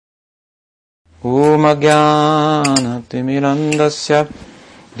Om Ajnana-timirandasya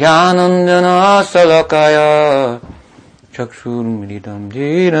Jnananjana-salakaya Chakshurmilitam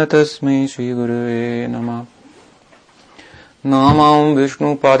Jena Tasmai Shri Gurave Namah. Namam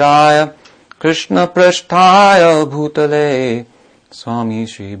Vishnu Padaya Krishna Prasthaya Bhutale Swami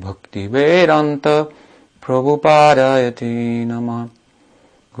Shri Bhakti Vedanta Prabhupadayate Namah.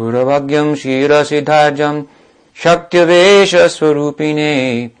 Guravagyam Shira Siddharjam Shaktavesha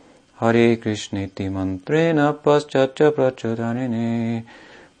Swarupine Hare Krishneti Mantrena Paschacha Prachadarine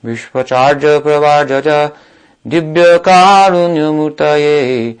Vishvacharya Pravarjaja Dibya Karunya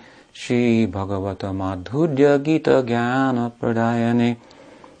Murtaye Shri Bhagavata Madhurya Gita Jnana Pradayane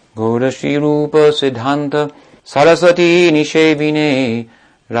Gaura Shri Rupa Siddhanta Saraswati Nishevine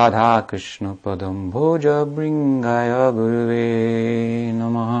Radha Krishna Padam Bhoja Bringaya Gurave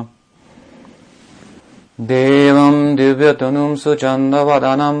Namaha. Devam Divyatanum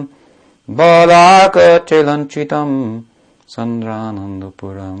Suchandavadanam Balaka Chelanchitam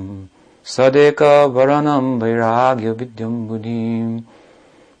Sandranandapuram Sadeka Varanam Vairagya Vidyam Buddhim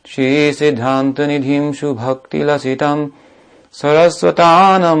Shri Siddhanta Nidhim Shubhakti Lasitam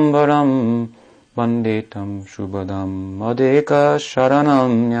Saraswatanambaram Vandetam Shubhadam Adeka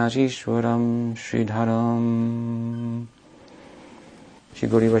Sharanam Nyashishwaram Sridharam. Shri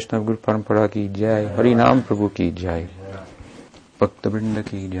Gauri Vaishnava Guru Parampara ki jai, Hari Nam Prabhu ki jai, Bhakta Vrinda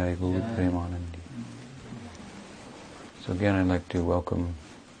ki jai, Gaur Premanandi. So again I'd like to welcome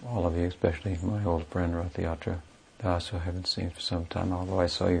all of you, especially my old friend Rathayatra Das, who I haven't seen for some time, although I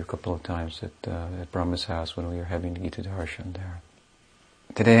saw you a couple of times at Brahma's house when we were having Gita Darshan there.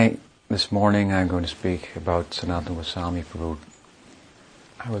 Today, this morning, I'm going to speak about Sanatana Goswami Prabhu.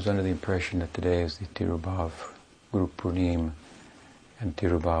 I was under the impression that today is the Tirobhava, Guru Purnim, and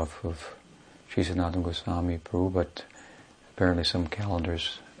Tirobhava of Sri Sanatana Goswami Prabhu, but apparently some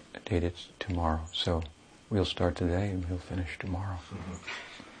calendars date it tomorrow. So we'll start today and we'll finish tomorrow. Mm-hmm.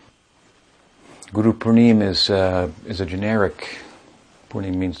 Guru Purnim is a generic,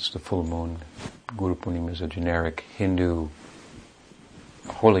 Purnim means the full moon. Guru Purnim is a generic Hindu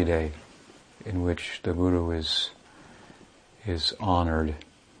holy day in which the Guru is honored.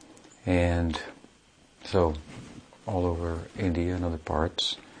 And so all over India and other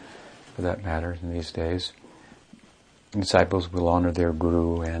parts, for that matter, in these days, disciples will honor their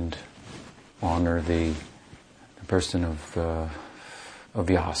Guru and honor the person of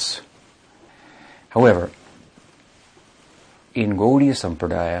Vyas. However, in Gaudiya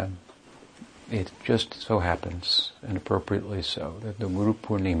Sampradaya, it just so happens, and appropriately so, that the Guru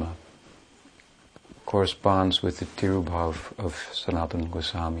Purnima corresponds with the Tirobhava of Sanatana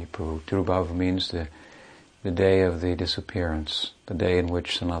Goswami Prabhu. Tirobhava means the day of the disappearance, the day in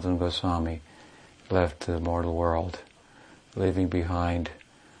which Sanatana Goswami left the mortal world, leaving behind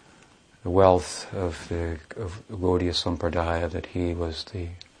the wealth of Gaudiya Sampradaya that he was the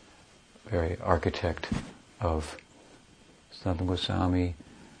very architect of. Sanatana Goswami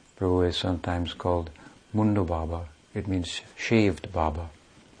Prabhu is sometimes called Munda Baba. It means shaved Baba.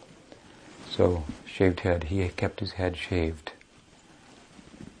 So, shaved head. He kept his head shaved.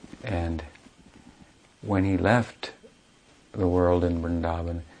 And when he left the world in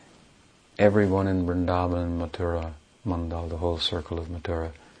Vrindavan, everyone in Vrindavan and Mathura, Mandal, the whole circle of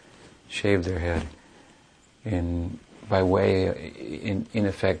Mathura, shaved their head in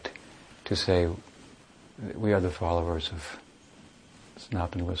effect, to say, we are the followers of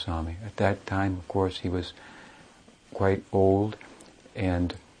Sanatana Goswami. At that time, of course, he was quite old,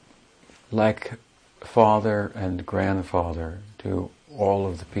 and like father and grandfather to all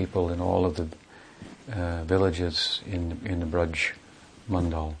of the people in all of the villages in the Braj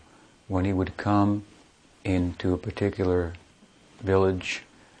Mandal. When he would come into a particular village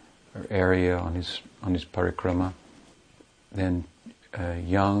or area on his parikrama, then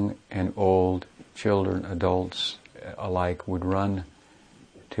young and old, children, adults alike would run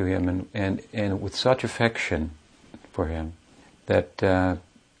to him and with such affection for him that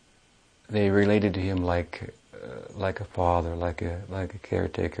they related to him like a father, like a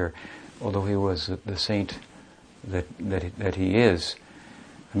caretaker. Although he was the saint that he is,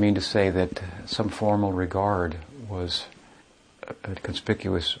 I mean to say that some formal regard was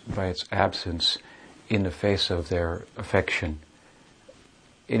conspicuous by its absence in the face of their affection.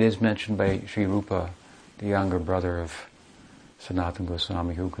 It is mentioned by Sri Rupa, the younger brother of Sanatana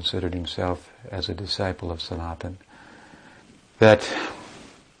Goswami, who considered himself as a disciple of Sanatana, that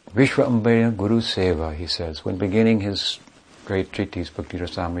Vishvambhaya Guru Seva, he says, when beginning his great treatise, Bhakti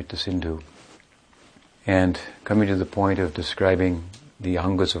Rasamrita Sindhu, and coming to the point of describing the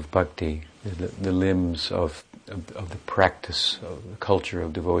angas of bhakti, the limbs of the practice, of the culture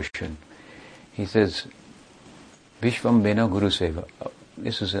of devotion, he says, Vishvam Bena Guru Seva.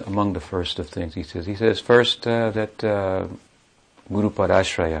 This is among the first of things he says. He says first that Guru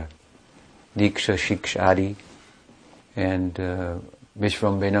Padashraya, Diksha Shikshadi, and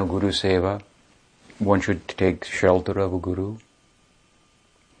Vishvam Bena Guru Seva. One should take shelter of a guru.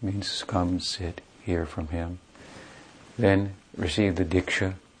 Means come sit, hear from him. Then receive the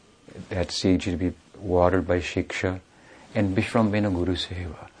Diksha. That seed should be watered by Shiksha. And Vishvam Bena Guru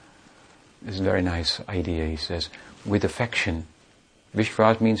Seva. This is a very nice idea, he says. With affection.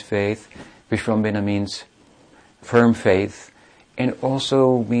 Vishwas means faith. Vishvambena means firm faith. And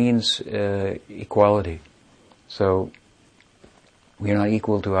also means equality. So, we are not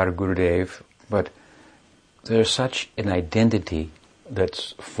equal to our Gurudev, but there's such an identity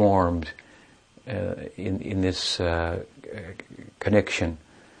that's formed in this connection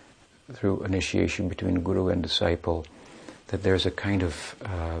through initiation between guru and disciple, that there's a kind of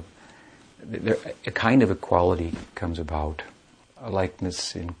equality comes about, a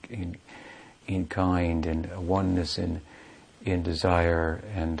likeness in kind, and a oneness in desire,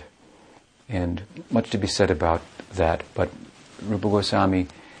 and much to be said about that. But Rupa Goswami's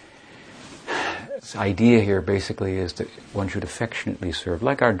idea here basically is that one should affectionately serve,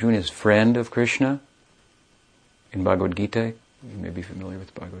 like Arjuna's friend of Krishna in Bhagavad Gita. You may be familiar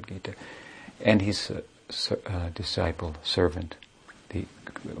with Bhagavad Gita, and his disciple, servant.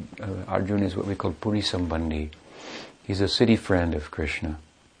 Arjuna is what we call Puri Sambandhi. He's a city friend of Krishna,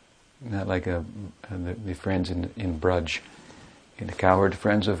 not like the friends in Braj. In the cowherd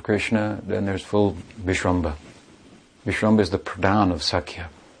friends of Krishna, then there's full Vishramba. Vishramba is the pradhan of Sakya,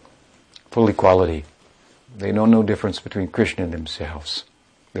 full equality. They know no difference between Krishna and themselves.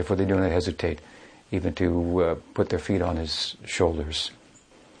 Therefore they do not hesitate even to put their feet on his shoulders.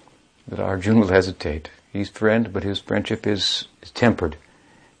 But Arjuna will hesitate. He's friend, but his friendship is tempered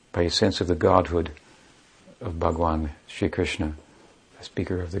by a sense of the godhood of Bhagwan, Shri Krishna, the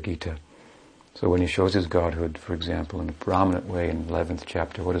speaker of the Gita. So when he shows his godhood, for example, in a prominent way in the 11th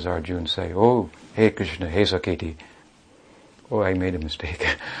chapter, what does Arjuna say? Oh, hey Krishna, hey Saketi. Oh, I made a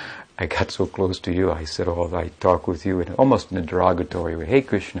mistake. I got so close to you, I said, I talk with you in almost in a derogatory way. Hey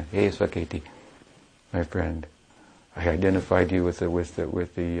Krishna, hey Saketi, my friend. I identified you with the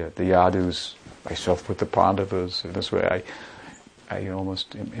Yadus, myself with the Pandavas. In this way, I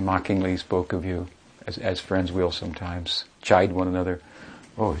almost mockingly spoke of you, as friends will sometimes chide one another.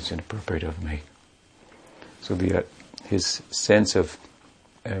 Oh, it's inappropriate of me. So his sense of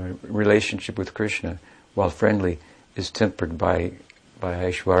relationship with Krishna, while friendly, is tempered by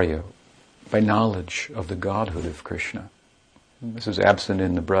Aishwarya, by knowledge of the godhood of Krishna. This is absent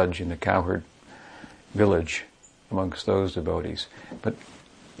in the Braj, in the cowherd village, amongst those devotees.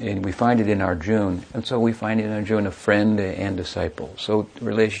 And we find it in Arjuna, and so we find in Arjuna a friend and disciple. So the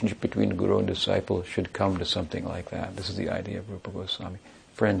relationship between guru and disciple should come to something like that. This is the idea of Rupa Goswami.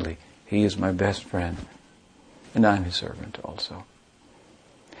 Friendly. He is my best friend. And I'm his servant also.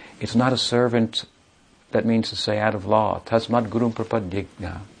 It's not a servant, that means to say out of law. Tasmad guru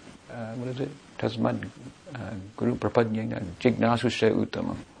prapadyegna. What is it? Tasmad guru prapadyegna. Jignasushe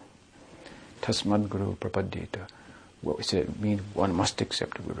uttamam. Tasmad guru prapadyeta. What does it mean? One must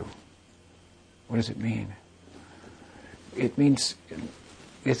accept a guru. What does it mean? It means,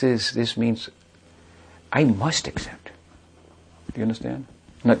 this means, I must accept. Do you understand?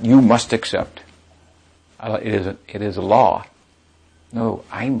 Not you must accept. It is a law. No,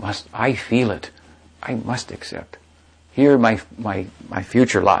 I feel it. I must accept. Here my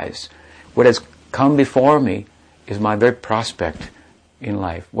future lies. What has come before me is my very prospect in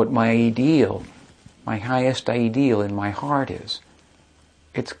life. What my ideal, my highest ideal in my heart is.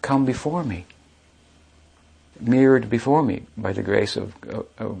 It's come before me. Mirrored before me by the grace of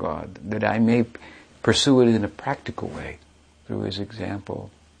God. That I may pursue it in a practical way. Through his example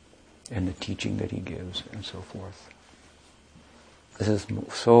and the teaching that he gives and so forth. This is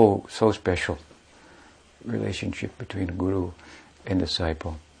so special relationship between guru and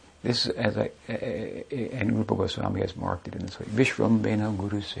disciple. This, and Rupa Goswami has marked it in this way. Vishvambena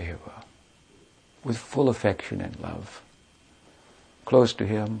Guru Seva. With full affection and love. Close to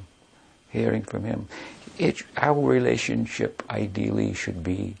him, hearing from him. Our relationship ideally should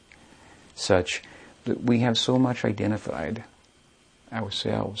be such that we have so much identified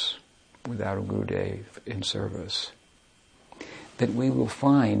ourselves with our Gurudev in service that we will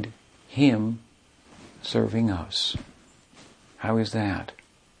find him serving us. How is that?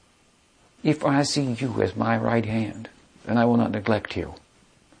 If I see you as my right hand, then I will not neglect you.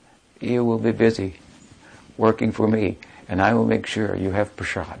 You will be busy working for me, and I will make sure you have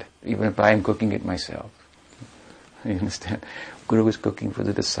prasad, even if I am cooking it myself. You understand? Guru is cooking for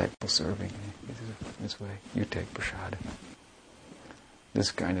the disciple, serving this way. You take prasad.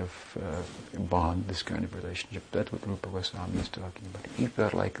 This kind of bond, this kind of relationship, that's what Rupa Goswami is talking about. He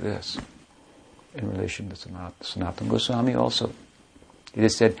felt like this in relation to Sanatana Goswami also. It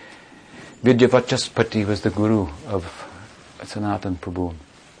is said, Vidyavachaspati was the guru of Sanatana Prabhu.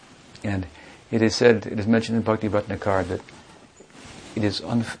 And it is said, it is mentioned in Bhakti Ratnakar that it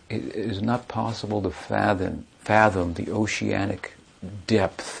is not possible to fathom the oceanic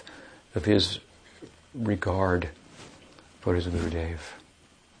depth of his regard for his Gurudev.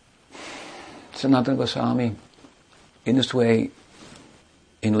 Sanatana Goswami, in this way,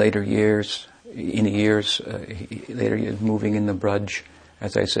 in later years, moving in the Braj,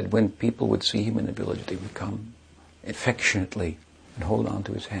 as I said, when people would see him in the village, they would come affectionately and hold on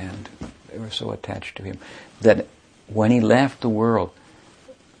to his hand. They were so attached to him that when he left the world,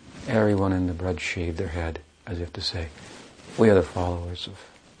 everyone in the Braj shaved their head, as if to say, we are the followers of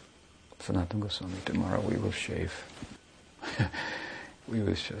Sanatana Goswami. Tomorrow we will shave. We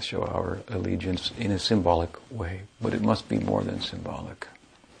will show our allegiance in a symbolic way, but it must be more than symbolic.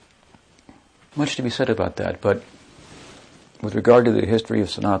 Much to be said about that, but with regard to the history of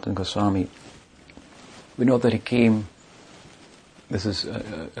Sanatana Goswami, we know that he came, this is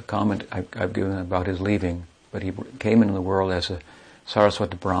a comment I've given about his leaving, but he came into the world as a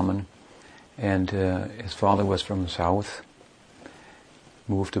Saraswati Brahmin, and his father was from the south,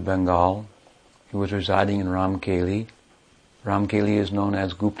 moved to Bengal. He was residing in Ramkeli. Ramkeli is known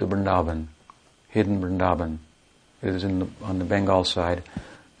as Gupta Vrindavan, hidden Vrindavan. It is on the Bengal side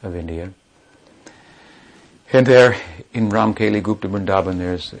of India. And there, in Ramkeli, Gupta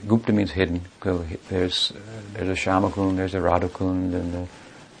Vrindavan, Gupta means hidden. There's a Shamakund, there's a Radhakund, and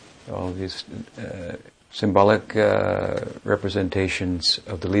all these symbolic representations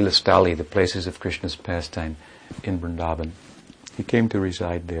of the Leela Stali, the places of Krishna's pastime in Vrindavan. He came to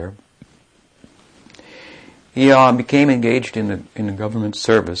reside there. He became engaged in the government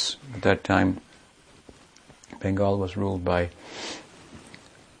service. At that time, Bengal was ruled by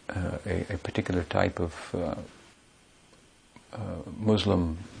a particular type of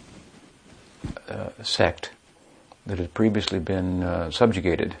Muslim sect that had previously been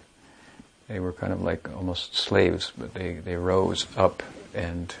subjugated. They were kind of like almost slaves, but they rose up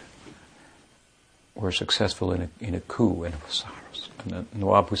and were successful in a coup. And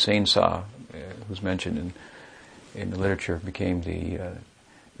Nawab Hussain Shah, who's mentioned in the literature, became the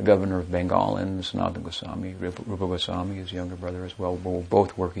governor of Bengal, and Sanatana Goswami, Rupa Goswami, his younger brother as well, were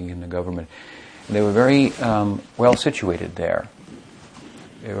both working in the government. And they were very well situated there.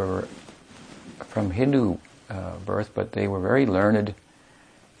 They were from Hindu birth, but they were very learned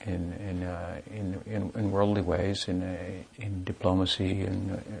in worldly ways, in diplomacy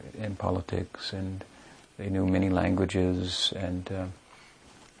and in politics, and they knew many languages, and so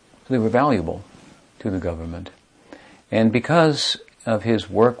they were valuable to the government. And because of his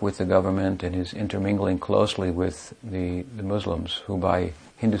work with the government and his intermingling closely with the Muslims, who by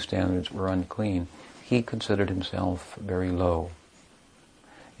Hindu standards were unclean, he considered himself very low.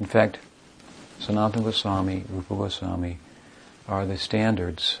 In fact, Sanatana Goswami, Rupa Goswami, are the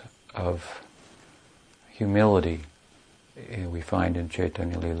standards of humility we find in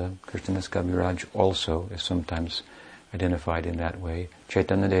Chaitanya Lila. Krishnadas Kaviraj also is sometimes identified in that way.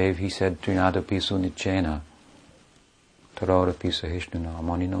 Chaitanya Dev, he said, Trinada Pisu Nichena, Tarara Pisa Hishnuna,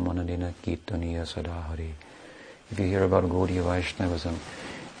 Manino Manadina Kirtaniya Sadahari. If you hear about Gaudiya Vaishnavism,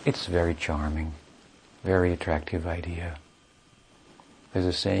 it's very charming, very attractive idea. There's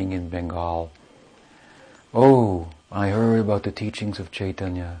a saying in Bengal, oh, I heard about the teachings of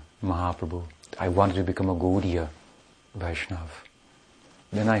Chaitanya Mahaprabhu. I wanted to become a Gaudiya Vaishnav.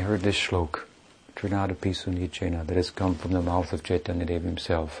 Then I heard this shlok, Trinada Pisu Nichena, that has come from the mouth of Chaitanya Dev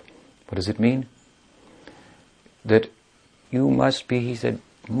himself. What does it mean? That you must be, he said,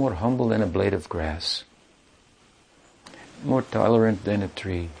 more humble than a blade of grass, more tolerant than a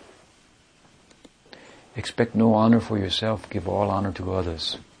tree. Expect no honor for yourself, give all honor to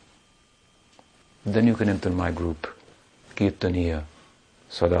others. Then you can enter my group, Kirtaniya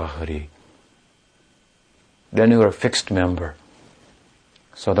Sadahari. Then you are a fixed member.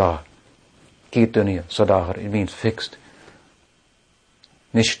 Sada. Kirtaniya Sadahari. It means fixed.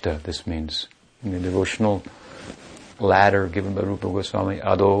 Nishta, this means. In the devotional ladder given by Rupa Goswami,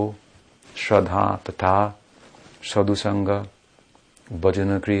 Ado, Shraddha, Tata, Sadhusanga,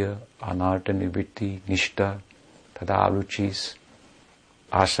 Bhajana Kriya, Anarta Nivitti, Nishta, Tadaruchis,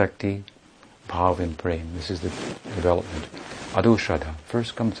 Asakti, Bhav and Prem. This is the development. Ado Shraddha.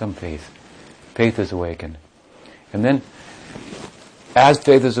 First comes some faith. Faith is awakened. And then, as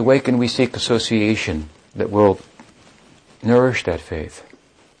faith is awakened, we seek association that will nourish that faith.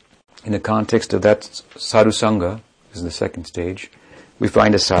 In the context of that sadhu sangha, this is the second stage, we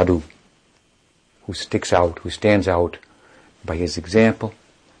find a sadhu who sticks out, who stands out by his example,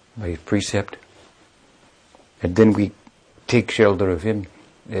 by his precept, and then we take shelter of him.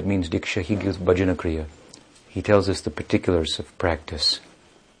 That means diksha, he gives bhajana kriya. He tells us the particulars of practice.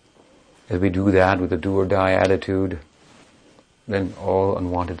 As we do that with a do-or-die attitude, then all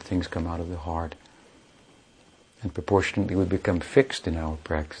unwanted things come out of the heart. And proportionately we become fixed in our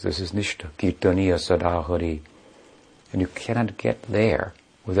practice. This is nishtha, kirtaniya sadahari. And you cannot get there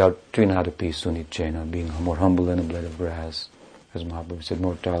without trinadapi sunitjena, being more humble than a blade of grass. As Mahaprabhu said,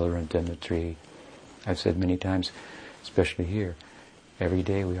 more tolerant than the tree. I've said many times, especially here, every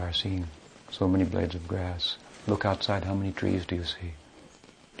day we are seeing so many blades of grass. Look outside, how many trees do you see?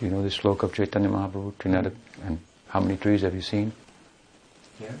 Do you know the shloka of Chaitanya Mahaprabhu? Trinadapi, and how many trees have you seen?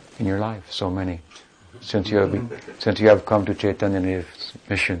 Yeah. In your life? So many. Since you have come to Chaitanya's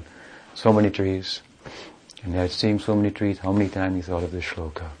mission, so many trees. And I've seen so many trees, how many times you thought of this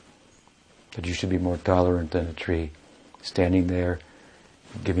shloka? That you should be more tolerant than a tree, standing there,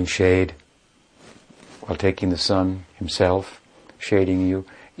 giving shade, while taking the sun himself, shading you.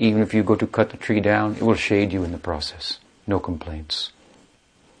 Even if you go to cut the tree down, it will shade you in the process. No complaints.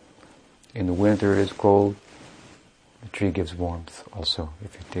 In the winter it is cold, the tree gives warmth also.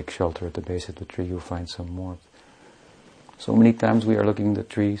 If you take shelter at the base of the tree, you'll find some warmth. So many times we are looking at the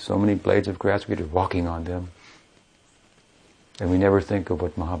tree, so many blades of grass, we are just walking on them. And we never think of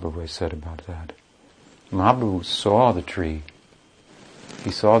what Mahaprabhu has said about that. Mahaprabhu saw the tree.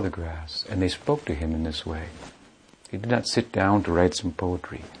 He saw the grass, and they spoke to him in this way. He did not sit down to write some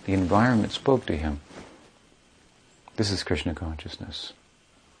poetry. The environment spoke to him. This is Krishna consciousness.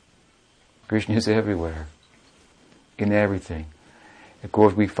 Krishna is everywhere, in everything. Of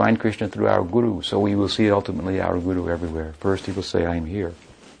course, we find Krishna through our Guru, so we will see ultimately our Guru everywhere. First he will say, I am here,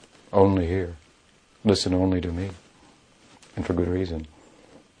 only here. Listen only to me. And for good reason.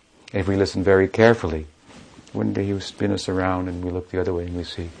 If we listen very carefully, one day he will spin us around and we look the other way and we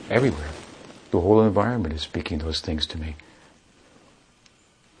see everywhere. The whole environment is speaking those things to me.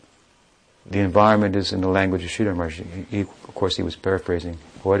 The environment is in the language of Sridhar Maharaj. Of course, he was paraphrasing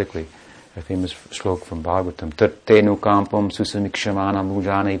poetically a famous sloka from Bhagavatam. Tattenu kampam susamikshamanam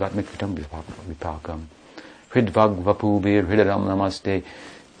ujana ivatmikritam vipakam. Hridvag vapubir hridadam namaste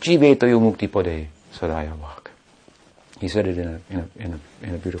jivetayo mukti pade sadaya vak. He said it in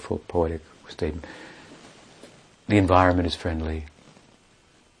a beautiful poetic statement. The environment is friendly.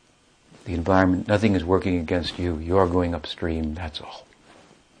 The environment, nothing is working against you. You are going upstream, that's all.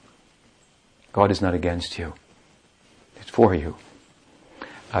 God is not against you. It's for you.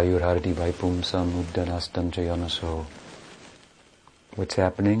 Ayurharati vaipumsam uddanastam chayanaso. What's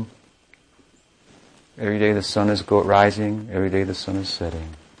happening? Every day the sun is rising, every day the sun is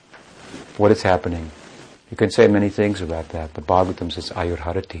setting. What is happening? You can say many things about that, but Bhagavatam says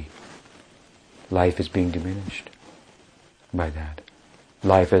ayurharati. Life is being diminished by that.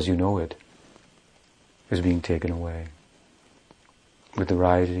 Life as you know it is being taken away with the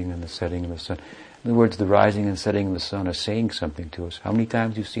rising and the setting of the sun. In other words, the rising and setting of the sun are saying something to us. How many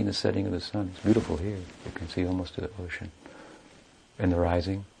times you've seen the setting of the sun? It's beautiful here. You can see almost to the ocean. And the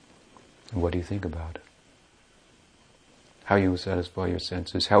rising. And what do you think about it? How you satisfy your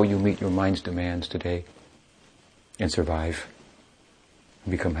senses. How you meet your mind's demands today and survive.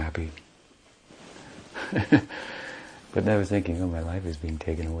 And become happy. But never thinking, my life is being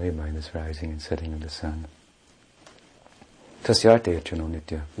taken away by this rising and setting of the sun. Tasyarte achano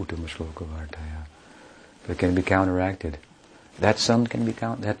nitya uttama shloka vartaya. But it can be counteracted. That sun's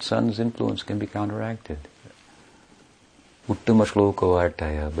influence can be counteracted. Uttama shloka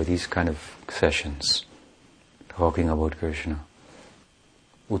vartaya, by these kind of sessions, talking about Krishna.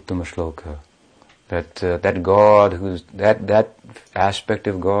 Uttama shloka. That God who's, that aspect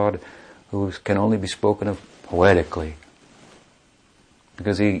of God who can only be spoken of poetically,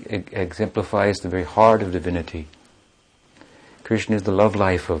 because he exemplifies the very heart of divinity. Krishna is the love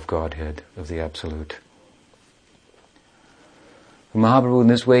life of Godhead, of the Absolute. Mahaprabhu, in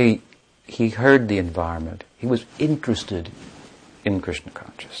this way, he heard the environment. He was interested in Krishna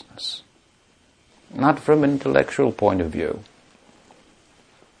consciousness. Not from an intellectual point of view,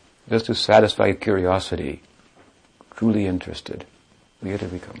 just to satisfy curiosity, truly interested. We have to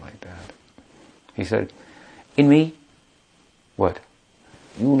become like that. He said, in me, what?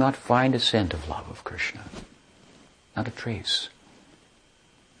 You will not find a scent of love of Krishna. Not a trace.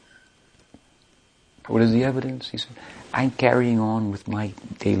 What is the evidence? He said, I'm carrying on with my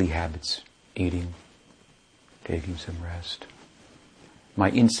daily habits. Eating, taking some rest. My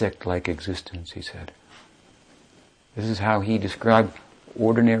insect-like existence, he said. This is how he described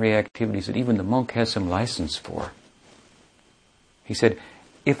ordinary activities that even the monk has some license for. He said,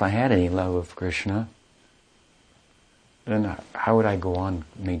 if I had any love of Krishna, then how would I go on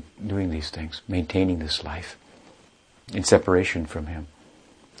doing these things, maintaining this life in separation from him?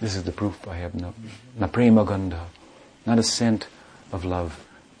 This is the proof I have na prema gandha. Not a scent of love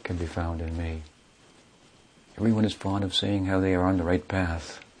can be found in me. Everyone is fond of saying how they are on the right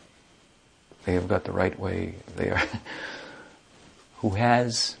path. They have got the right way. They are. Who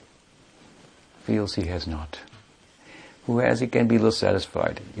has, feels he has not. Who has, he can be a little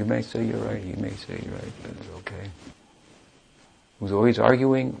satisfied. You may say you're right, you may say you're right, but it's okay. Who's always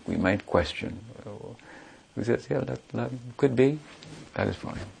arguing, we might question. Who says, yeah, that could be, that is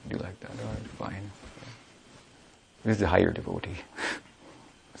fine. You like that, all right, fine. This is the higher devotee.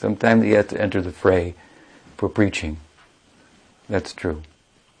 Sometimes he has to enter the fray for preaching. That's true.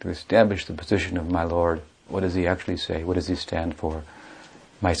 To establish the position of my Lord. What does he actually say? What does he stand for?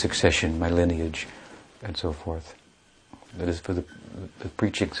 My succession, my lineage, and so forth. That is for the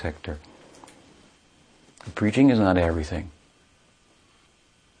preaching sector. The preaching is not everything.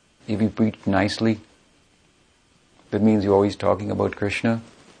 If you preach nicely, that means you're always talking about Krishna.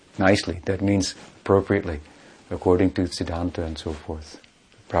 Nicely, that means appropriately, according to Siddhanta and so forth.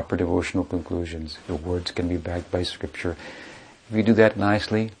 Proper devotional conclusions. Your words can be backed by scripture. If you do that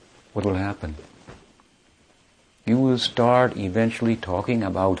nicely, what will happen? You will start eventually talking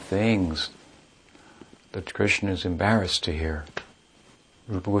about things that Krishna is embarrassed to hear.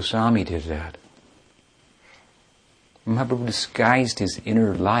 Rupa Goswami did that. Mahaprabhu disguised his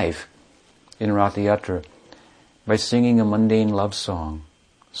inner life in Ratha Yatra by singing a mundane love song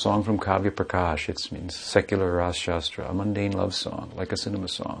from Kavya Prakash. It means secular Ras Shastra, a mundane love song, like a cinema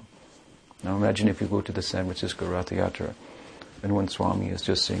song. Now imagine if you go to the San Francisco Ratha Yatra and when Swami is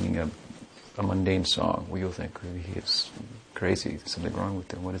just singing a mundane song, well, you'll think he is crazy, there's something wrong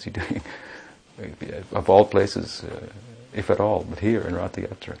with him, what is he doing? Of all places, if at all, but here in Ratha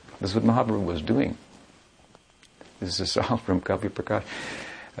Yatra. This is what Mahaprabhu was doing. This is a song from Kavya Prakash.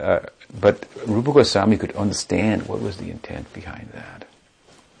 But Rupa Goswami could understand what was the intent behind that.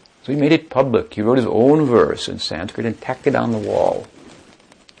 So he made it public. He wrote his own verse in Sanskrit and tacked it on the wall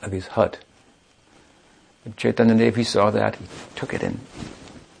of his hut. When Chaitanya Dev saw that, he took it and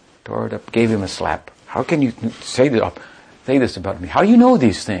tore it up, gave him a slap. How can you say this about me? How do you know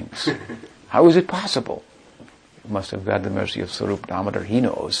these things? How is it possible? You must have got the mercy of Sarup Damodar. He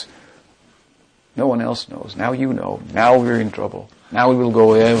knows. No one else knows. Now you know. Now we're in trouble. Now we will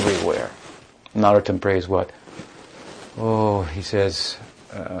go everywhere. Narottam prays what? Oh, he says,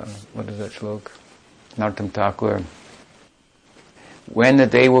 what is that shlok? Narottam Thakur. When the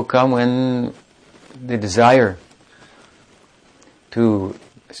day will come when the desire to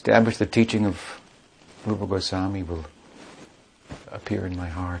establish the teaching of Rupa Goswami will appear in my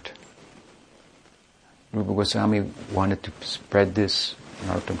heart. Rupa Goswami wanted to spread this.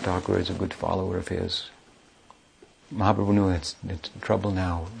 Narottam Thakur is a good follower of his. Mahaprabhu knew it's trouble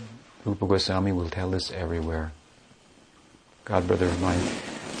now. Rupa Goswami will tell this everywhere. Godbrother of mine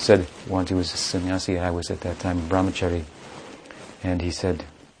said once, he was a sannyasi, I was at that time a brahmachari, and he said,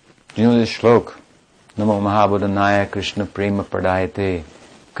 do you know this shlok? Namo Mahabodhanaya Krishna Prema Pradayate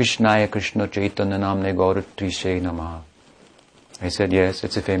Krishnaya Krishna Chaitanya Namne Gaura Trishe Namaha. I said, yes,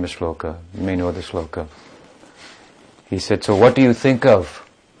 it's a famous shloka. You may know the shloka. He said, so what do you think of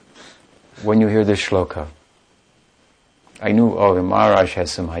when you hear this shloka? I knew, the Maharaj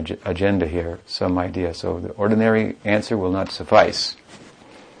has some agenda here, some idea, so the ordinary answer will not suffice.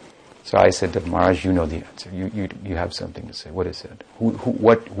 So I said to Maharaj, you know the answer. You have something to say. What is it?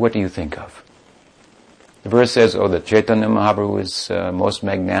 What do you think of? The verse says, that Chaitanya Mahaprabhu is most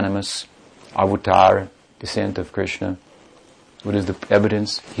magnanimous, avatar, descent of Krishna. What is the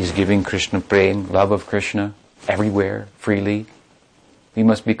evidence? He's giving Krishna prem, love of Krishna, everywhere, freely. He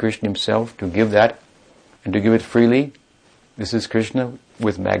must be Krishna himself to give that, and to give it freely. This is Krishna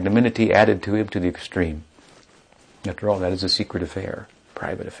with magnanimity added to him to the extreme. After all, that is a secret affair,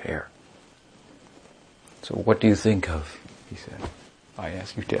 private affair. So what do you think of? He said. I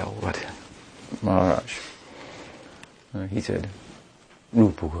ask you tell what? Maharaj. He said,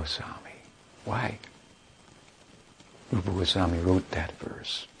 Rupa Goswami. Why? Rupa Goswami wrote that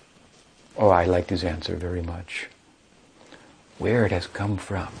verse. I liked his answer very much. Where it has come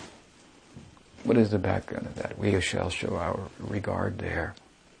from. What is the background of that? We shall show our regard there.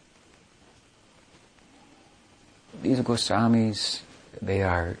 These Goswamis, they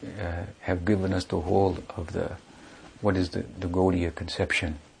have given us the whole of what is the Gaudiya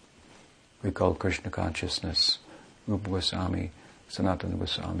conception. We call Krishna consciousness. Rupa Goswami, Sanatana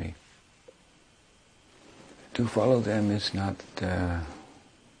Goswami. To follow them is not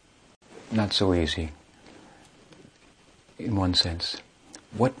not so easy, in one sense.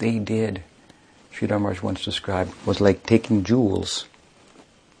 What they did, Sridhar Maharaj once described, was like taking jewels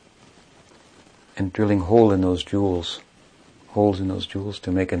and drilling holes in those jewels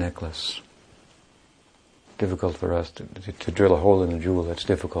to make a necklace. Difficult for us to drill a hole in a jewel. That's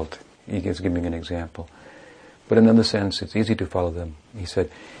difficult. He is giving an example. But in another sense, it's easy to follow them. He said,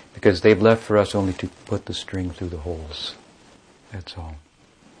 because they've left for us only to put the string through the holes. That's all.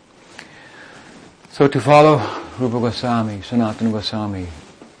 So to follow Rupa Goswami, Sanatana Goswami,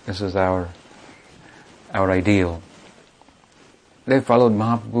 this is our ideal. They followed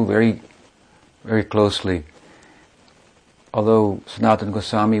Mahaprabhu very, very closely. Although Sanatana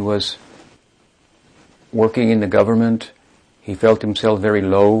Goswami was working in the government, he felt himself very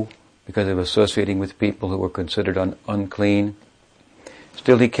low because of associating with people who were considered unclean.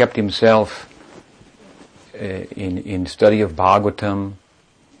 Still he kept himself in study of Bhagavatam,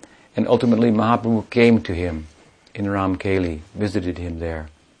 and ultimately Mahaprabhu came to him in Ramkeli, visited him there,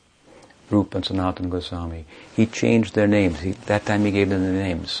 Rupa and Sanatana Goswami. He changed their names. That time he gave them the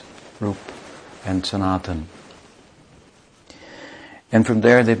names, Rupa and Sanatan. And from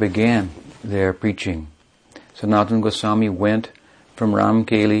there they began their preaching. Sanatana Goswami went from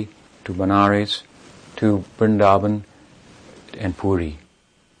Ramkeli to Benares, to Vrindavan and Puri.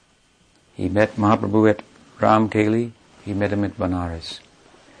 He met Mahaprabhu at Ramkeli, he met him at Benares.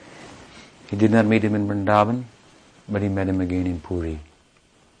 He did not meet him in Vrindavan, but he met him again in Puri.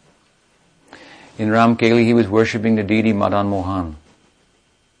 In Ramkeli he was worshipping the deity Madan Mohan.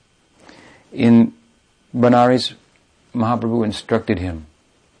 In Benares, Mahaprabhu instructed him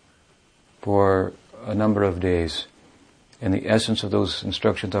for a number of days. And the essence of those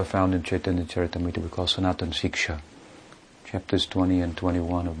instructions are found in Chaitanya Charitamrita, we call Sanatan Siksha, chapters 20 and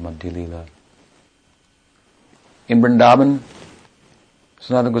 21 of Madhya Lila. In Vrindavan,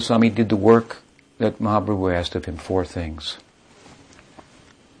 Sanatana Goswami did the work that Mahaprabhu asked of him, 4 things.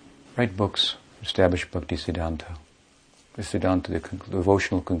 Write books, establish Bhakti Siddhanta, the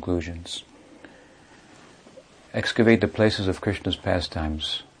devotional conclusions. Excavate the places of Krishna's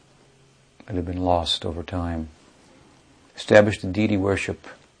pastimes that have been lost over time. Establish the deity worship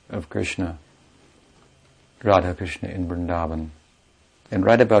of Krishna, Radha Krishna in Vrindavan, and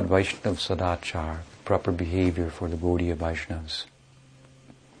write about Vaishnav Sadachar, proper behavior for the Gaudiya Vaishnavas.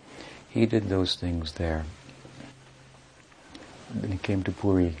 He did those things there. Then he came to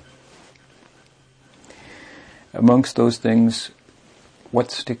Puri. Amongst those things,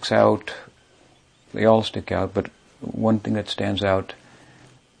 what sticks out, they all stick out, but one thing that stands out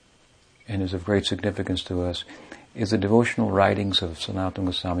and is of great significance to us is the devotional writings of Sanatana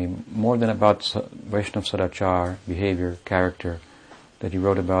Goswami, more than about Vaishnav Sadachar, behavior, character, that he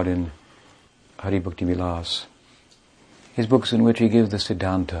wrote about in Hari Bhakti Vilas. His books in which he gives the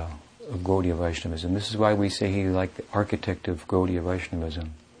Siddhanta of Gaudiya Vaishnavism. This is why we say he's like the architect of Gaudiya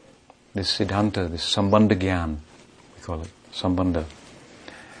Vaishnavism. This Siddhanta, this Sambandha Gyan, we call it, Sambandha.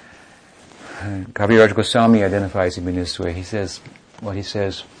 Kaviraj Goswami identifies him in this way. He says,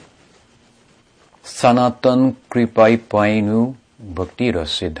 Sanatan Kripai Painu Bhakti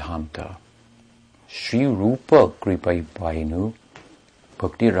Siddhanta. Sri Rupa Kripai Painu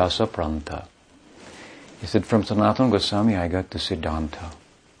Bhakti Rasa Pranta. He said, from Sanatana Goswami I got the Siddhanta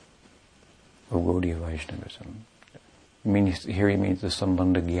of Gaudiya Vaishnavism. Here he means the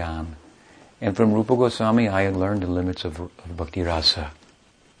Sambandha Gyan. And from Rupa Goswami I learned the limits of Bhakti Rasa.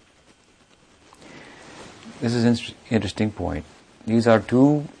 This is an interesting point. These are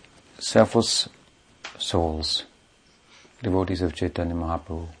 2 selfless souls, devotees of Chaitanya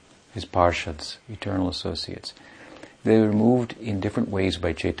Mahaprabhu, his parshads, eternal associates. They were moved in different ways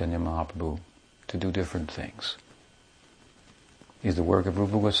by Chaitanya Mahaprabhu to do different things. Is the work of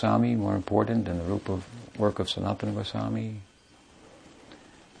Rupa Goswami more important than the work of Sanatana Goswami?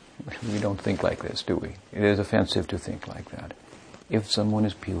 We don't think like this, do we? It is offensive to think like that. If someone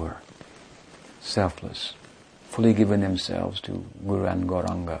is pure, selfless, fully given themselves to Guru and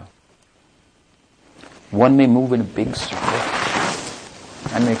Gauranga, one may move in a big circle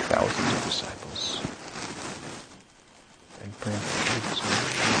and make thousands of disciples. And pray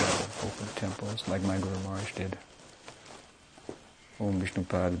for open temples like my Guru Maharaj did. Om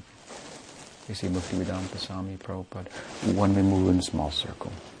Vishnupad, A.C. Bhaktivedanta Swami Prabhupada. One may move in a small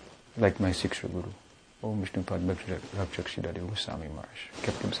circle, like my Siksha Guru. Om Vishnupad Rakshakshidari Goswami Maharaj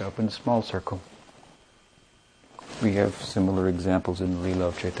kept himself in a small circle. We have similar examples in the Leela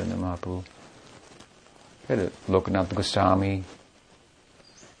of Chaitanya Mahaprabhu. Lokanath Goswami,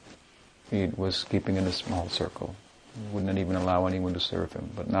 he was keeping in a small circle. He would not even allow anyone to serve him.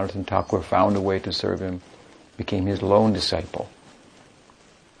 But Narottam Thakur found a way to serve him, became his lone disciple.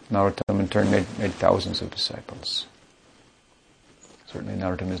 Narottam in turn made thousands of disciples. Certainly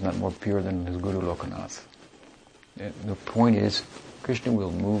Narottam is not more pure than his Guru Lokanath. The point is, Krishna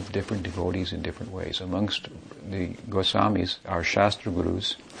will move different devotees in different ways. Amongst the Goswamis, our Shastra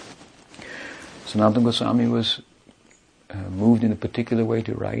Gurus, Sanatana Goswami was moved in a particular way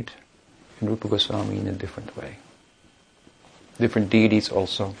to write, and Rupa Goswami in a different way. Different deities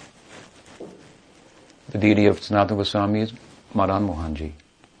also. The deity of Sanatana Goswami is Madan Mohanji.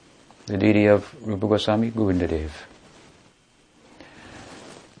 The deity of Rupa Goswami, Govindadev.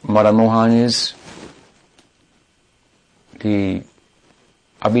 Madan Mohan is the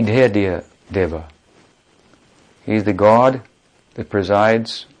Abhidheya Deva. He is the God that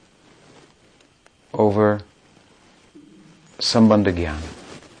presides over Sambandha Gyan.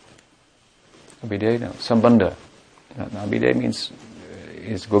 Abhidheya, no, Sambandha. Abhidheya means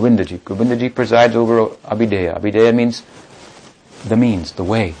is Govindaji. Govindaji presides over Abhidheya. Abhidheya means the means, the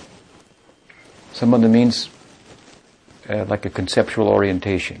way. Sambandha means like a conceptual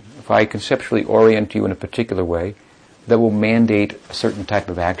orientation. If I conceptually orient you in a particular way, that will mandate a certain type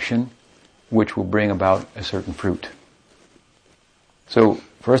of action, which will bring about a certain fruit. So,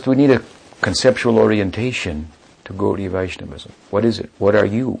 first we need a conceptual orientation to Gaudiya Vaishnavism. What is it? What are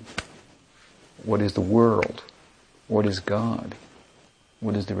you? What is the world? What is God?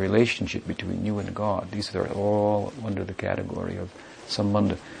 What is the relationship between you and God? These are all under the category of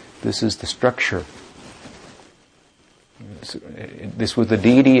Sambandha. This is the structure. This was the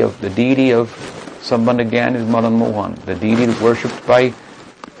deity of Sambandha Gyan is Madan Mohan. The deity worshipped by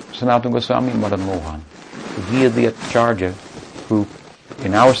Sanatana Goswami, Madan Mohan. So he is the Acharya who,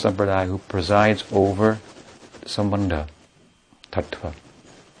 in our Sampradaya, who presides over Sambandha Tattva.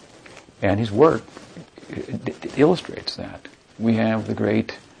 And his work it illustrates that. We have the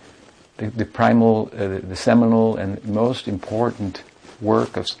great, the primal, the seminal and most important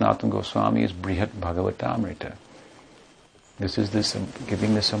work of Sanatana Goswami is Brihat Bhagavatamrita. This is this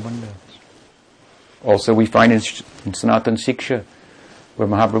giving the Sambandhas. Also, we find in Sanatana Siksha, where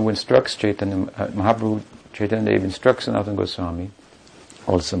Mahaprabhu instructs Mahaprabhu Chaitanya Dev instructs Sanatana Goswami,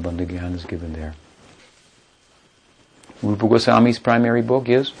 all the Sambandha Gyan is given there. Rupa Goswami's primary book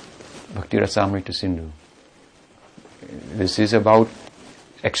is Bhakti Rasamrita Sindhu. This is about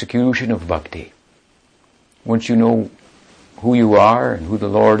execution of bhakti. Once you know who you are and who the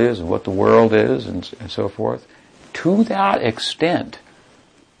Lord is and what the world is and so forth, to that extent,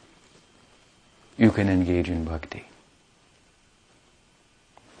 you can engage in bhakti.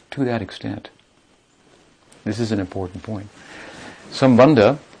 To that extent. This is an important point.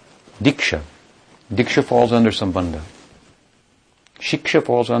 Sambandha, Diksha. Diksha falls under Sambandha. Shiksha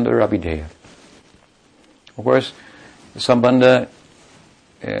falls under Abhidheya. Of course, Sambandha,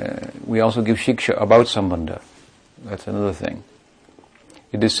 we also give Shiksha about Sambandha. That's another thing.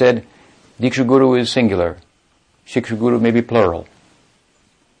 It is said, Diksha Guru is singular. Shiksha Guru may be plural.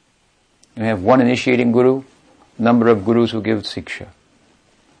 You have one initiating Guru, number of Gurus who give Shiksha.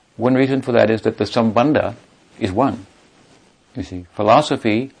 One reason for that is that the Sambandha is one. You see,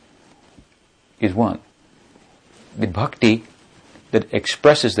 philosophy is one. The bhakti that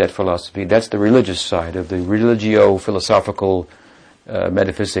expresses that philosophy, that's the religious side of the religio-philosophical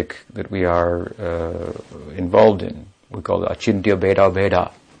metaphysic that we are involved in. We call it Achintya Bheda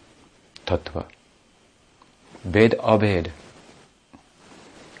Bheda Tattva. Bhed Abhed.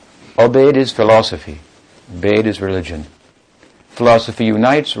 Abhed is philosophy. Bhed is religion. Philosophy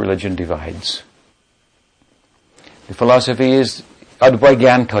unites, religion divides. The philosophy is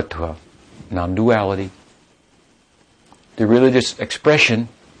Advaigyan Tattva, non-duality. The religious expression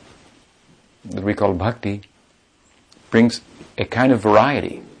that we call bhakti brings a kind of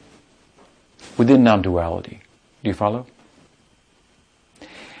variety within non-duality. Do you follow?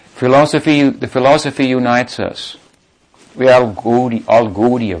 The philosophy unites us. We are all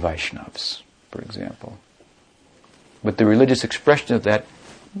Gaudiya Vaishnavas, for example. But the religious expression of that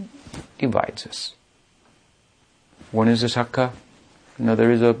divides us. One is a Sakha,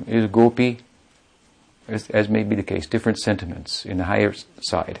 another is Gopi, as may be the case, different sentiments in the higher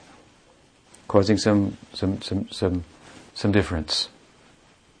side, causing some difference.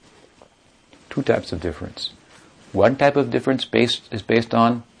 Two types of difference. One type of difference is based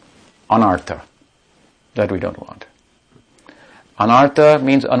on anartha, that we don't want. Anartha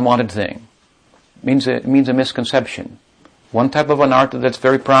means unwanted thing. Means a misconception. One type of anartha that's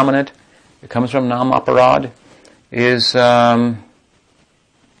very prominent, it comes from Nam Aparad, is Brahma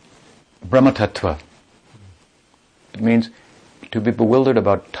Tattva. It means to be bewildered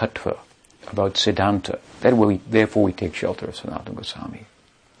about Tattva, about Siddhanta. Therefore we take shelter of Sanatana Goswami.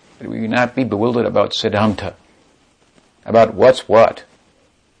 That we not be bewildered about Siddhanta, about what's what.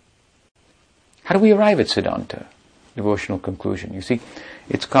 How do we arrive at Siddhanta, devotional conclusion? You see,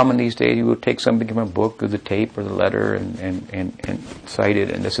 it's common these days, you will take something from a book or the tape or the letter and cite it,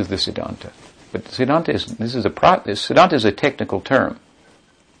 and this is the Siddhanta. But Siddhanta is a technical term.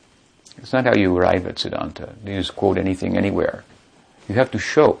 It's not how you arrive at Siddhanta. You just quote anything anywhere. You have to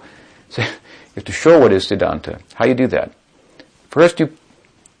show. So you have to show what is Siddhanta. How you do that? First,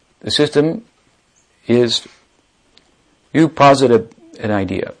 the system is, you posit an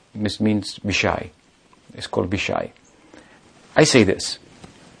idea. This means Vishai. It's called Vishai. I say this.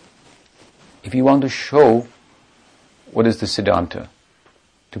 If you want to show what is the Siddhanta,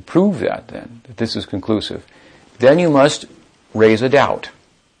 to prove that this is conclusive, then you must raise a doubt.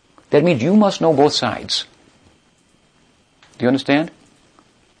 That means you must know both sides. Do you understand?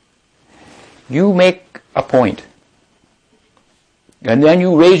 You make a point, and then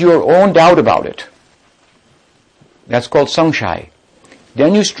you raise your own doubt about it. That's called Samshaya.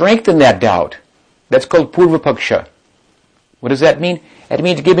 Then you strengthen that doubt. That's called Purvapaksha. What does that mean? It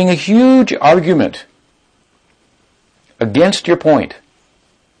means giving a huge argument against your point.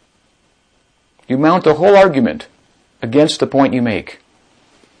 You mount a whole argument against the point you make.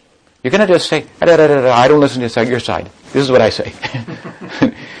 You cannot just say, I don't listen to your side. This is what I say.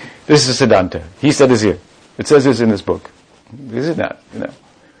 This is Siddhanta. He said this here. It says this in this book. This is not,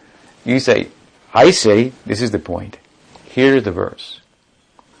 You say, I say, this is the point. Here is the verse.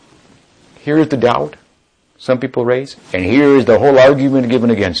 Here is the doubt some people raise, and here is the whole argument given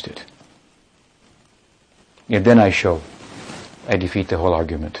against it. And then I defeat the whole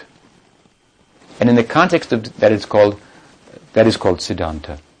argument. And in the context of that is called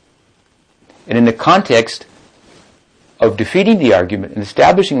Siddhanta. And in the context of defeating the argument and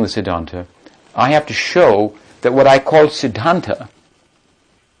establishing the Siddhanta, I have to show that what I call Siddhanta,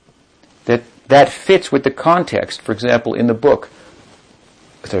 that fits with the context. For example, in the book,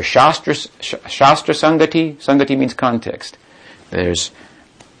 there's Shastra Sangati. Sangati means context. There's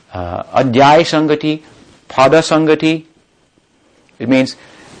Adhyaya Sangati, Pada Sangati. It means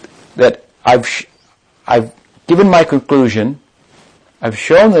that I've given my conclusion, I've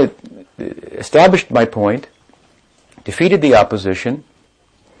shown that, established my point, defeated the opposition,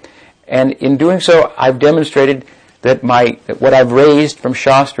 and in doing so, I've demonstrated that what I've raised from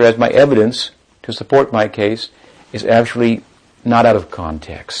Shastra as my evidence to support my case is actually not out of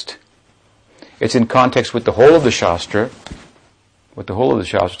context. It's in context with the whole of the Shastra, what the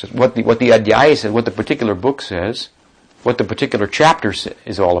Adhyaya says, what the particular book says, what the particular chapter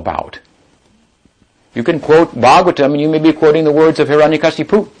is all about. You can quote Bhagavatam and you may be quoting the words of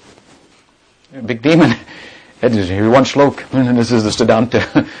Hiranyakasipu, a big demon. Here's one shlok, and this is the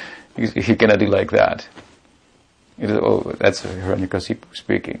Siddhanta. You cannot do like that. That's Hiranyakasipu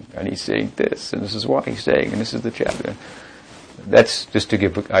speaking, and he's saying this, and this is what he's saying, and this is the chapter. That's just to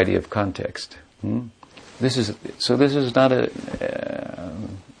give an idea of context. This is not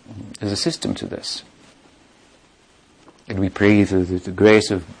there's a system to this. And we pray through the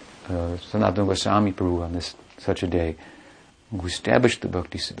grace of Sanatana Goswami Prabhu on such a day, who established the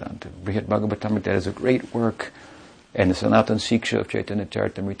Bhakti Siddhanta. Brihad Bhagavatamrita is a great work, and the Sanatana Siksha of Chaitanya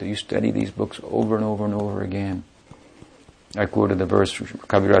Charitamrita. You study these books over and over and over again. I quoted the verse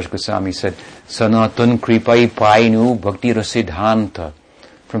Kaviraj Goswami said, Sanatan Kripai Painu Bhakti Siddhanta.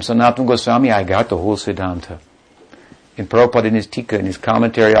 From Sanatana Goswami I got the whole Siddhanta. In Prabhupada, in his Tika, in his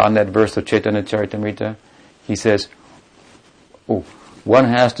commentary on that verse of Chaitanya Charitamrita, he says, one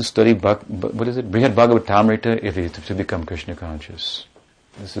has to study Brihad Bhagavatamrita if he is to become Krishna conscious.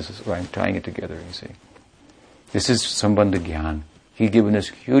 This is why I'm tying it together, you see. This is Sambandha Gyan. He's given us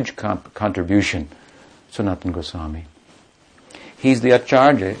huge contribution, Sanatana Goswami. He's the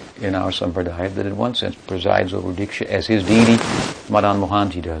Acharya in our Sampradaya that in one sense presides over Diksha as his deity, Madan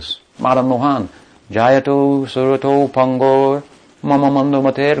Mohanji does. Madan Mohan, Jayato Surato Pangor Mama Mando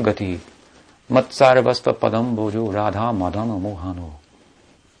Mater Gati Matsarvasta Padam Bojo Radha Madana Mohano.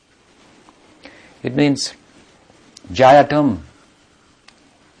 It means Jayatam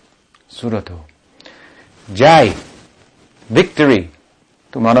Surato. Jai, victory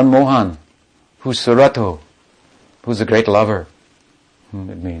to Madan Mohan, who's Surato, who's a great lover.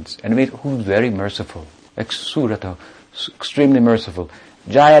 It means. And it means who's very merciful. Surato, extremely merciful.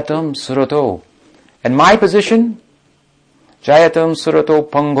 Jayatam Surato. And my position? Jayatam Surato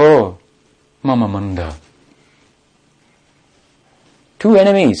Pango Mama Manda. Two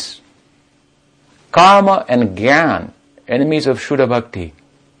enemies. Karma and Gyan. Enemies of Shuddha Bhakti.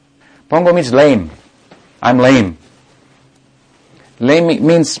 Pango means lame. I'm lame. Lame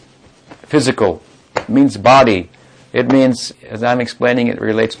means physical. It means body. It means, as I'm explaining, it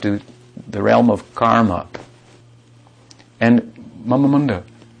relates to the realm of karma. And Mama Manda.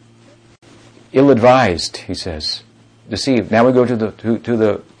 ill-advised, he says, deceived. Now we go to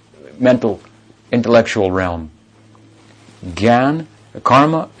the mental, intellectual realm. Gyan,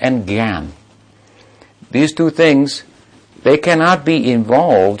 karma and gyan. These two things, they cannot be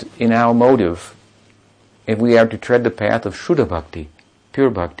involved in our motive if we are to tread the path of Shuddha Bhakti, pure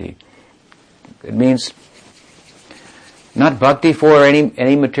Bhakti. It means not Bhakti for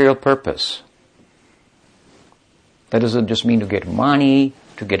any material purpose. That doesn't just mean to get money,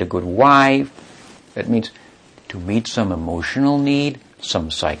 to get a good wife. That means to meet some emotional need,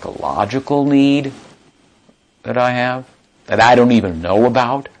 some psychological need that I have, that I don't even know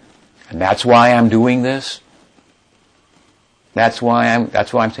about, and that's why I'm doing this. That's why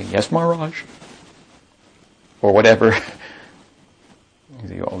I'm saying, yes, Maharaj. Or whatever. You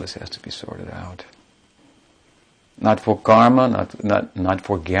see, all this has to be sorted out. Not for karma, not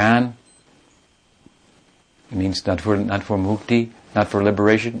for gyan. It means not for mukti, not for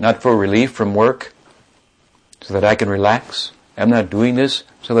liberation, not for relief from work, so that I can relax. I'm not doing this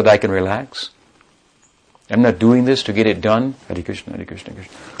so that I can relax. I'm not doing this to get it done. Hare Krishna, Hare Krishna,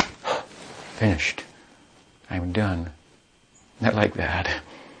 Krishna. Finished. I'm done. Not like that.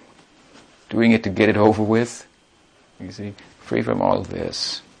 Doing it to get it over with. You see, free from all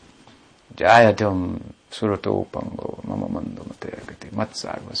this. Jayatam surato pango mama mando matekati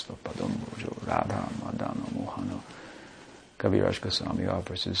matsarvasva padambojo radha madano mohano. Kaviraj Goswami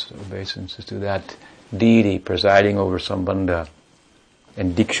offers his obeisances to that deity presiding over Sambandha.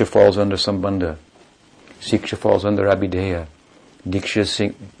 And Diksha falls under Sambandha. Siksha falls under Abhideya.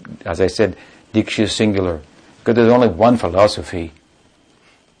 Diksha, as I said, Diksha is singular. Because there's only one philosophy.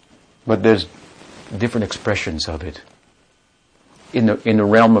 But there's different expressions of it. In the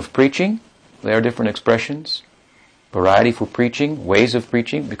realm of preaching, there are different expressions. Variety for preaching, ways of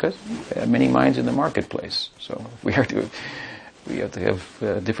preaching, because there are many minds in the marketplace. So we have to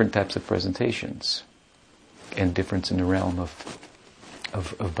have different types of presentations. And difference in the realm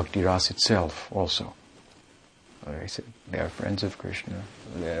of Bhakti Ras itself also. Like I said, they are friends of Krishna,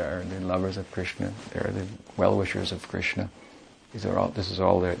 they are the lovers of Krishna, they are the well-wishers of Krishna. This is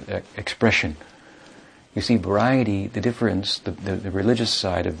all their expression. You see, variety, the difference, the religious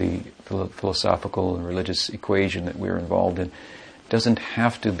side of the philosophical and religious equation that we're involved in, doesn't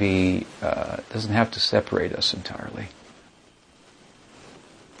have to separate us entirely.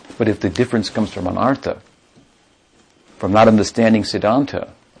 But if the difference comes from anartha, from not understanding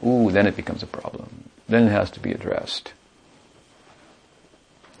Siddhanta, then it becomes a problem. Then it has to be addressed.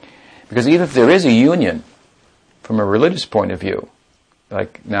 Because even if there is a union, from a religious point of view,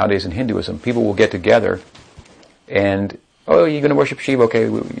 like nowadays in Hinduism, people will get together and, you're going to worship Shiva? Okay,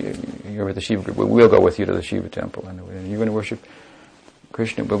 you're with the Shiva group. We'll go with you to the Shiva temple. And you're going to worship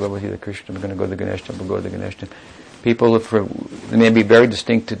Krishna? We'll go with you to Krishna. We're going to go to the Ganesh temple. We'll go to the Ganesh temple. People, there may be very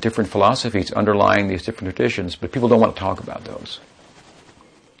distinct different philosophies underlying these different traditions, but people don't want to talk about those.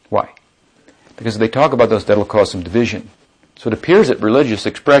 Why? Because if they talk about those, that'll cause some division. So it appears that religious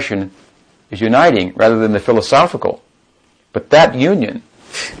expression is uniting rather than the philosophical. But that union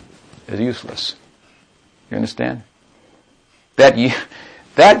is useless. You understand? That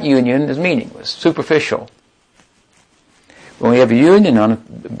union is meaningless, superficial. When we have a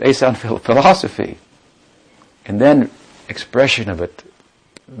union based on philosophy, and then expression of it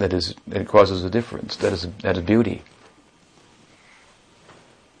that causes a difference, that is beauty.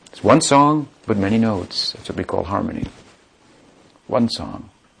 It's one song, but many notes. That's what we call harmony. One song,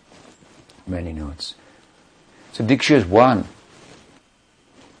 many notes. So Diksha is one.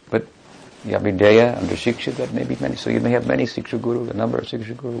 But the Abhideya under Shiksha, that may be many. So you may have many Shiksha Guru, the number of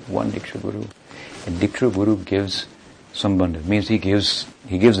Shiksha Guru, one Diksha Guru. And Diksha Guru gives Sambandha. It means he gives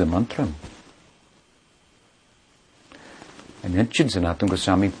the mantram. I mentioned Sanatana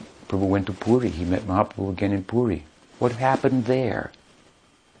Goswami Prabhu went to Puri. He met Mahaprabhu again in Puri. What happened there?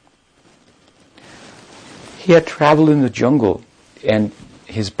 He had traveled in the jungle, and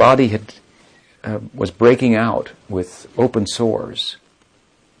his body was breaking out with open sores.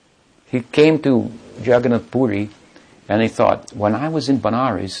 He came to Jagannath Puri, and he thought, when I was in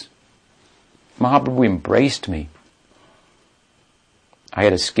Banaras, Mahaprabhu embraced me. I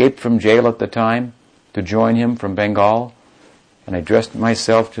had escaped from jail at the time to join him from Bengal, and I dressed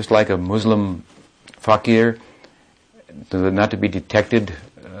myself just like a Muslim fakir, not to be detected,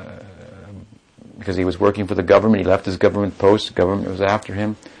 because he was working for the government. He left his government post. The government was after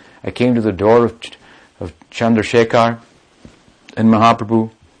him. I came to the door of Chandrasekhar, and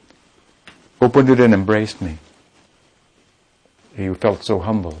Mahaprabhu opened it and embraced me. He felt so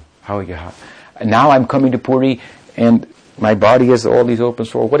humble. And now I'm coming to Puri, and my body has all these open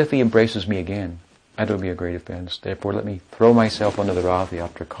sores. What if he embraces me again? That would be a great offense. Therefore, let me throw myself under the Rath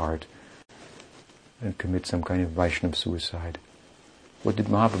Yatra cart and commit some kind of Vaishnava suicide. What did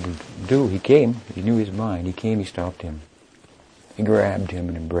Mahaprabhu do? He came, he knew his mind, he came, he stopped him. He grabbed him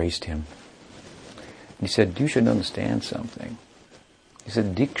and embraced him. And he said, you should understand something. He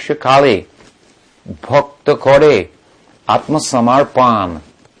said, Diksha Kale, Bhakta Kore, Atma Samarpan,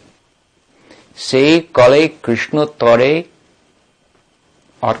 Se Kale Krishna Tore,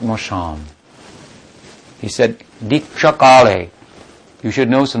 Atma Sham. He said, Diksha Kale, you should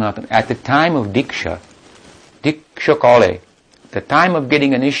know, Sanatana, at the time of Diksha, Diksha Kale, the time of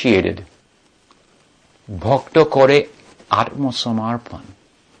getting initiated, Bhakta Kore Atma Samarpan.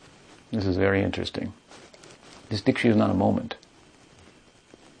 This is very interesting. This Diksha is not a moment.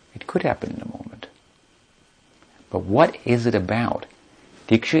 It could happen in a moment. But what is it about?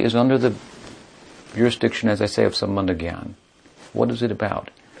 Diksha is under the jurisdiction, as I say, of Sambandha Gyan. What is it about?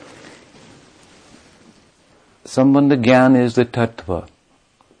 Sambandha Gyan is the tattva.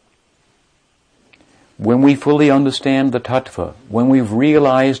 When we fully understand the tattva, when we've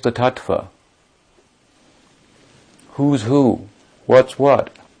realized the tattva, who's who, what's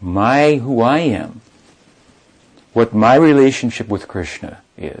what, who I am, what my relationship with Krishna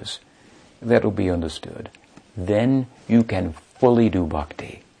is, that will be understood. Then you can fully do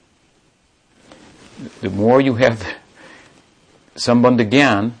bhakti. The more you have Sambandha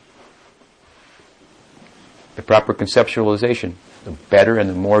Gyan, the proper conceptualization, the better and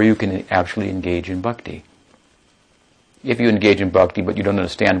the more you can actually engage in bhakti. If you engage in bhakti but you don't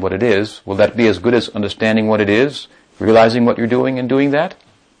understand what it is, will that be as good as understanding what it is, realizing what you're doing and doing that?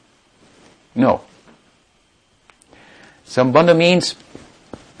 No. Sambandha means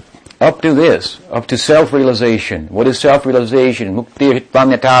up to this, up to self-realization. What is self-realization? Mukti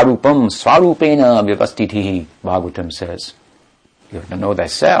hitpanyata rupam swarupena vyavastitihi, Bhagavatam says. You have to know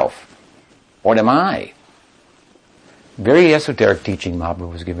thyself. What am I? Very esoteric teaching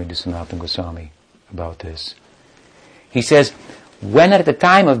Mahaprabhu was giving to Sanatana Goswami about this. He says, when at the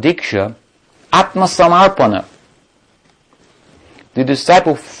time of Diksha, Atma Samarpana, the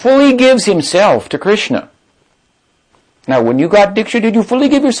disciple fully gives himself to Krishna. Now, when you got Diksha, did you fully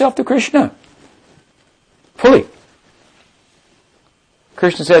give yourself to Krishna? Fully.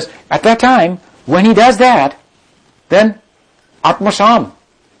 Krishna says, at that time, when he does that, then Atma Sam.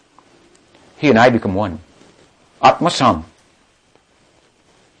 He and I become one. Atma Sam.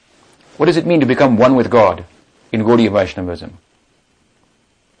 What does it mean to become one with God in Gaudiya Vaishnavism?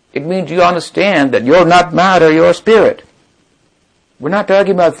 It means you understand that you're not matter, you're spirit. We're not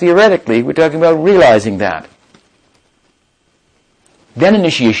talking about theoretically, we're talking about realizing that. Then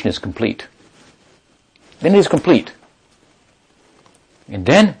initiation is complete. Then it is complete. And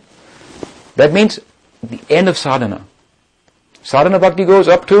then, that means the end of sadhana. Sadhana bhakti goes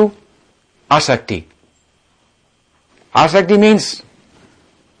up to asakti. Asakti means,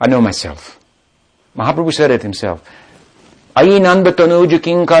 I know myself. Mahaprabhu said it himself. Ainanda tanuja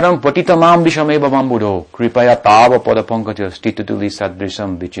kinkaram patitamam vishameva mambudo kripaya tava padapankatya stitutuli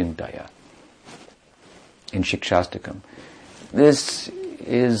sadrisam vichintaya. In Shikshastakam. This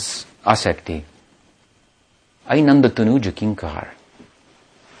is asakti. Ainanda tanuja kinkar.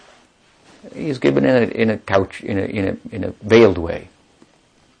 He is given in a couch, in a veiled way.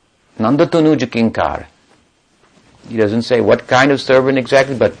 Nanda tanuja kinkar. He doesn't say what kind of servant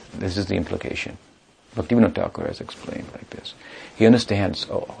exactly, but this is the implication. Bhaktivinoda Thakur has explained like this. He understands,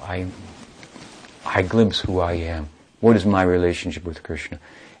 I glimpse who I am. What is my relationship with Krishna?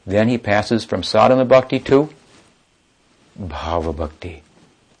 Then he passes from sadhana bhakti to bhava bhakti.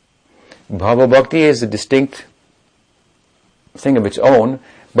 Bhava bhakti is a distinct thing of its own,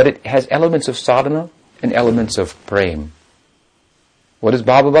 but it has elements of sadhana and elements of prem. What is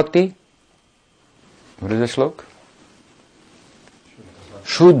bhava bhakti? What is the slok?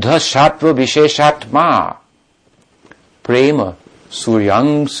 Shuddha Sattva Visheshatma Prema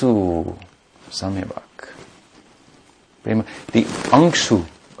Suryangsu Samebak. Prema, the angsu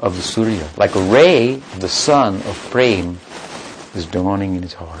of the Surya, like a ray of the sun of Prem, is dawning in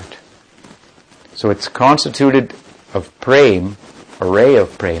his heart. So it's constituted of Prem, a ray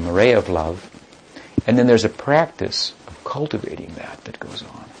of love, and then there's a practice of cultivating that goes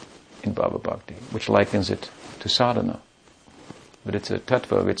on in Bhava Bhakti, which likens it to sadhana. But it's a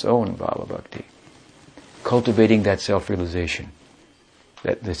tattva of its own, Bhava Bhakti. Cultivating that self-realization,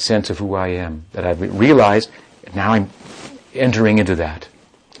 that the sense of who I am, that I've realized, and now I'm entering into that.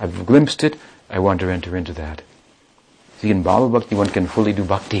 I've glimpsed it, I want to enter into that. See, in Bhava Bhakti, one can fully do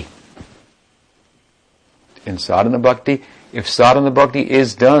bhakti. In sadhana bhakti, if sadhana bhakti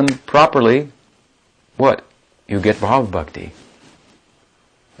is done properly, what? You get Bhava Bhakti.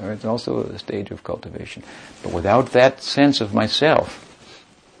 It's also a stage of cultivation. But without that sense of myself,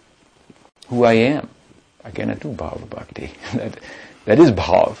 who I am. I cannot do bhava bhakti. that is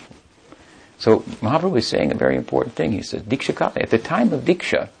bhav. So Mahaprabhu is saying a very important thing. He says, Diksha Kala, at the time of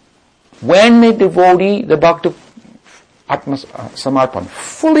Diksha, when the devotee, the Bhakta Atma Samarpan,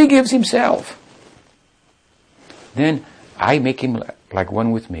 fully gives himself, then I make him like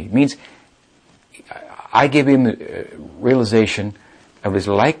one with me. It means I give him realization of his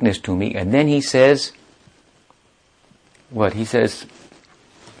likeness to me, and then he says, what? He says,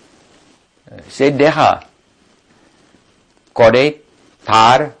 Se deha kore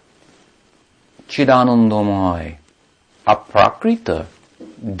tar chidanandamoy aprakrita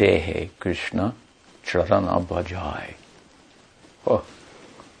dehe Krishna charana bhajai. Oh,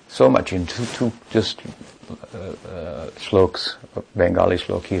 so much in two just slokas, Bengali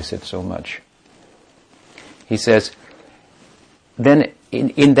slok, he said so much. He says, then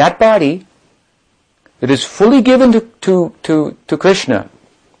in that body, it is fully given to Krishna,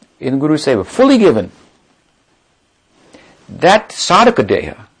 in Guru Seva, fully given. That sadhaka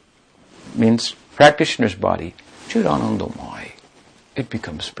deha, means practitioner's body, chidanandamai, it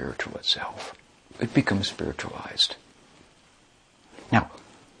becomes spiritual itself. It becomes spiritualized. Now,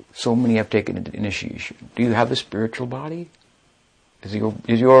 so many have taken initiation. Do you have a spiritual body? Is your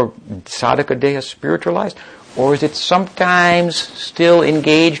sadhaka deha spiritualized? Or is it sometimes still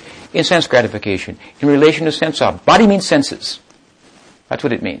engaged in sense gratification, in relation to sense objects? Body means senses. That's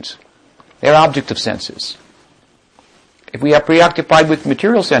what it means. They're objects of senses. If we are preoccupied with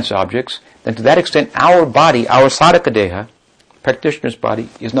material sense objects, then to that extent our body, our sadhaka deha, practitioner's body,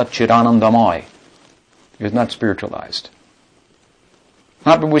 is not chidanandamaya. It is not spiritualized.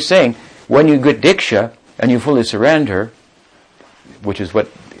 Not what we're saying, when you get diksha and you fully surrender, which is what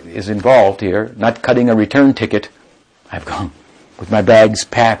is involved here, not cutting a return ticket, I've gone with my bags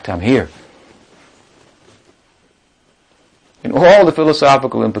packed, I'm here. And all the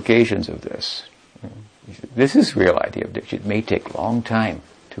philosophical implications of this. This is real idea of diksha. It may take a long time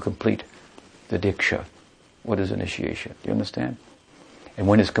to complete the diksha. What is initiation? Do you understand? And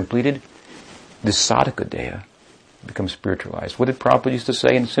when it's completed, this sadhaka deha becomes spiritualized. What did Prabhupada used to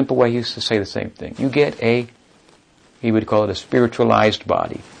say? In a simple way, he used to say the same thing. You get he would call it a spiritualized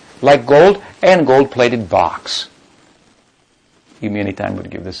body. Like gold and gold-plated box. Give me any time would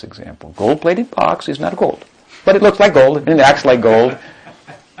give this example. Gold-plated box is not gold. But it looks like gold and it acts like gold.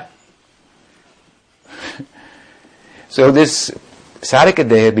 So this sadhaka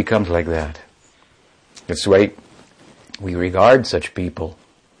deha becomes like that. That's the way we regard such people.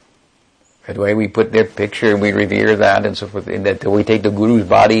 That way we put their picture and we revere that and so forth. And that we take the Guru's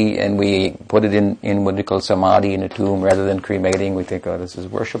body and we put it in what we call samadhi in a tomb rather than cremating. We think, oh, this is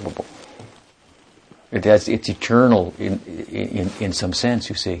worshipable. It's eternal in some sense,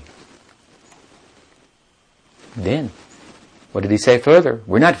 you see. Then, what did he say further?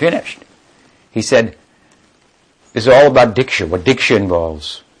 We're not finished. He said, this is all about diksha, what diksha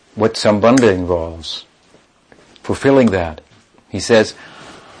involves, what sambandha involves, fulfilling that. He says,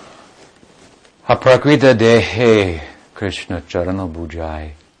 aprakrita dehe Krishna charana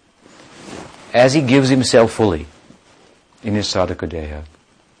bhujai. As he gives himself fully in his sadhaka deha.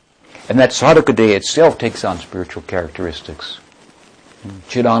 And that sadhaka deha itself takes on spiritual characteristics.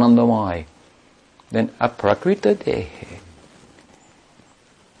 Chidanandamai. Then aprakrita dehe.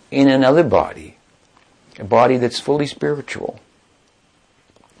 In another body. A body that's fully spiritual.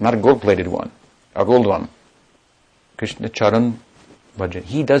 Not a gold-plated one. A gold one. Krishna charan bhajan.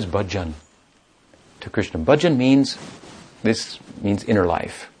 He does bhajan to Krishna. Bhajan means inner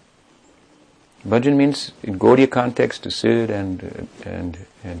life. Bhajan means, in Gaudiya context, to sit and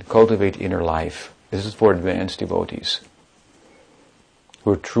cultivate inner life. This is for advanced devotees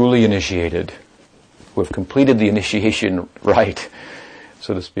who are truly initiated, who have completed the initiation rite,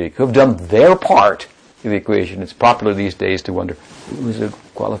 so to speak, who have done their part in the equation. It's popular these days to wonder, who is a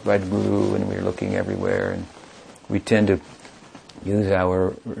qualified guru, and we're looking everywhere, and we tend to use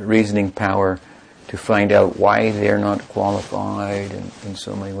our reasoning power to find out why they're not qualified in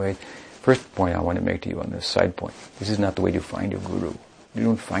so many ways. First point I want to make to you on this side point, this is not the way to find a guru. You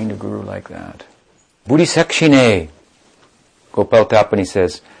don't find a guru like that. Buddhi Sakshine, Gopal Tapani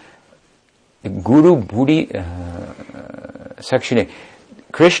says, Guru Buddhi Sakshine.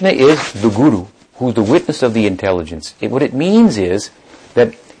 Krishna is the guru, who's the witness of the intelligence. What it means is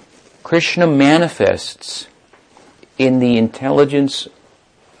that Krishna manifests in the intelligence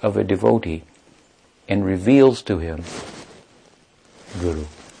of a devotee and reveals to him Guru.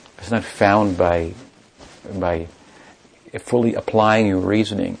 It's not found by fully applying your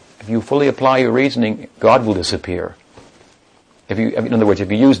reasoning. If you fully apply your reasoning, God will disappear. In other words,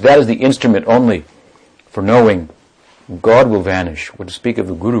 if you use that as the instrument only for knowing, God will vanish. What to speak of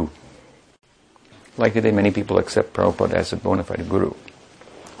the Guru? Like today, many people accept Prabhupada as a bona fide guru.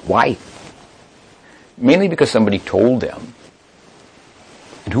 Why? Mainly because somebody told them.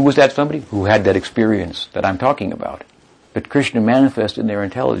 And who was that somebody? Who had that experience that I'm talking about. That Krishna manifested in their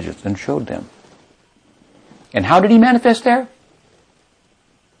intelligence and showed them. And how did he manifest there?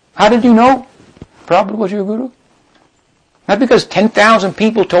 How did you know Prabhupada was your guru? Not because 10,000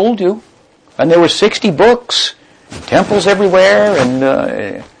 people told you, and there were 60 books, and temples everywhere,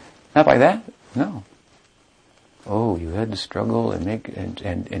 and not like that. No. Oh, you had to struggle and make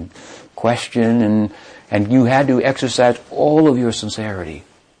and question, and you had to exercise all of your sincerity.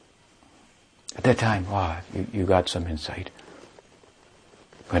 At that time, you got some insight.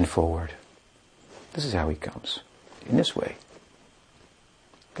 Went forward. This is how he comes. In this way.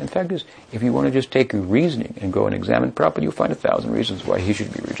 In fact, if you want to just take your reasoning and go and examine Prabhupada, you'll find 1,000 reasons why he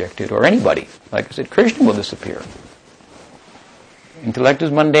should be rejected, or anybody. Like I said, Krishna will disappear. Intellect is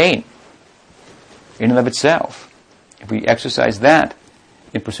mundane in and of itself. If we exercise that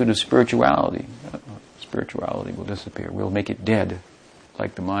in pursuit of spirituality will disappear. We'll make it dead,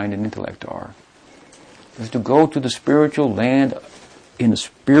 like the mind and intellect are. It's to go to the spiritual land in a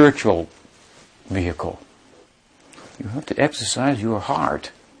spiritual vehicle. You have to exercise your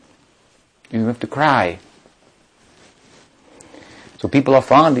heart. You have to cry. So people are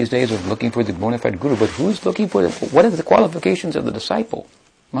fond these days of looking for the bona fide guru, but who's looking for what are the qualifications of the disciple?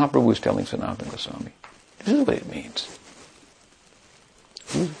 Mahaprabhu is telling Sanatana Goswami. This is what it means.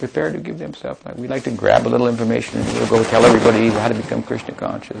 Who's prepared to give themselves? We like to grab a little information and we'll go tell everybody how to become Krishna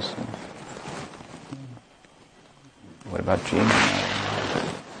conscious. What about change?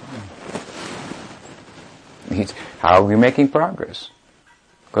 How are we making progress?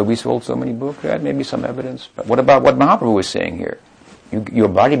 Because we sold so many books, that may be some evidence. But what about what Mahaprabhu is saying here? Your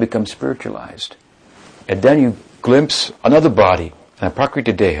body becomes spiritualized. And then you glimpse another body, a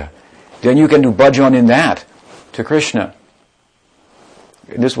Prakriti Deha. Then you can do bhajan in that to Krishna.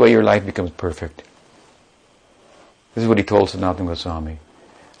 In this way your life becomes perfect. This is what he told Sanatana Goswami.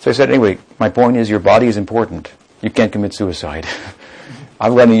 So I said, anyway, my point is your body is important. You can't commit suicide.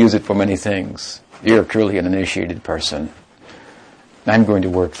 I'm going to use it for many things. You're truly an initiated person. I'm going to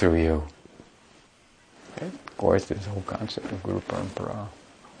work through you. Okay? Of course, there's the whole concept of Guru Parampara.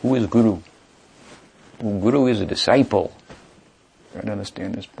 Who is Guru? Guru is a disciple. You got to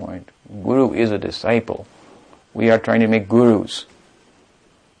understand this point. Guru is a disciple. We are trying to make gurus.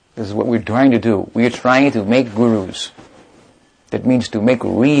 This is what we're trying to do. We are trying to make gurus. That means to make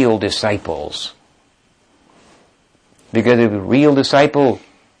real disciples. Because if a real disciple,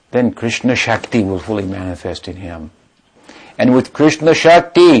 then Krishna Shakti will fully manifest in him. And with Krishna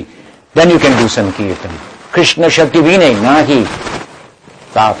Shakti, then you can do Sankirtan. Krishna Shakti Vinay, nahi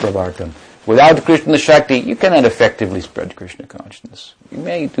Tapravartam. Without Krishna Shakti, you cannot effectively spread Krishna consciousness. You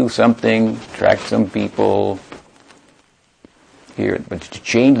may do something, attract some people here, but to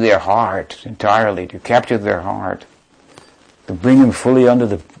change their heart entirely, to capture their heart, to bring them fully under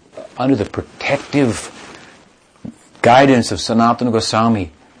the protective guidance of Sanatana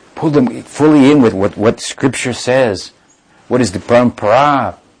Goswami, pull them fully in with what Scripture says, what is the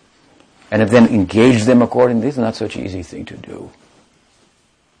parampara, and then engage them accordingly. This is not such an easy thing to do.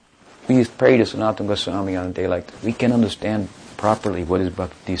 We pray to Sanatana Goswami on a day like this. We can understand properly what is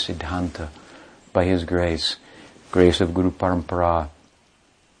Bhakti Siddhanta by his grace of Guru Parampara.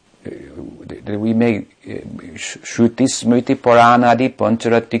 That we may Shruti Smriti Paranadi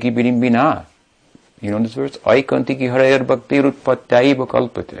Pancharatiki Birimbina. You know this verse? Aikantiki Harayar Bhakti Rutpatyaiva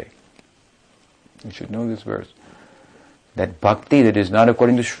Kalpate. You should know this verse. That bhakti that is not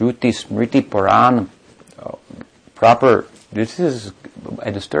according to Shruti, Smriti, Puran, proper, this is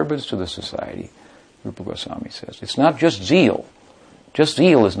a disturbance to the society, Rupa Goswami says. It's not just zeal. Just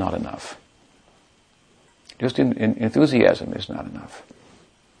zeal is not enough. Just enthusiasm is not enough.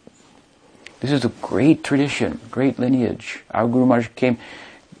 This is a great tradition, great lineage. Our Guru Maharaj came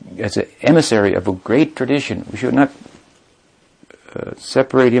as an emissary of a great tradition. We should not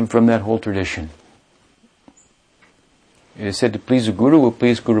separate him from that whole tradition. It is said to please the Guru will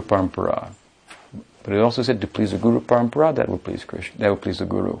please Guru Parampara. But it also said to please the Guru Parampara, that will please Krishna, that will please the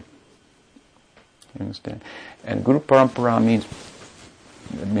Guru. You understand? And Guru Parampara means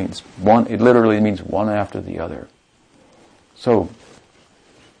one, it literally means one after the other. So,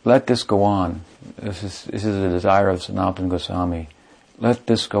 let this go on. This is the desire of Sanatana Goswami. Let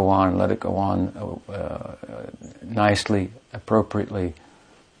this go on, let it go on nicely, appropriately,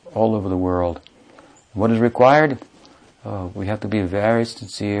 all over the world. What is required? We have to be very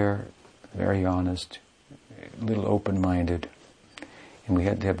sincere, very honest, a little open-minded, and we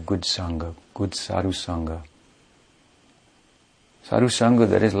have to have good sangha, good sadhu sangha. Sadhu sangha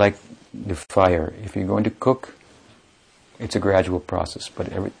that is like the fire. If you're going to cook, it's a gradual process,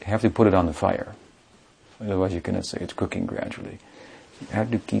 but you have to put it on the fire. Otherwise you cannot say it's cooking gradually. You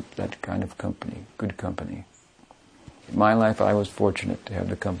have to keep that kind of company, good company. In my life, I was fortunate to have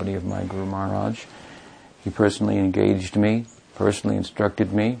the company of my Guru Maharaj. He personally engaged me, personally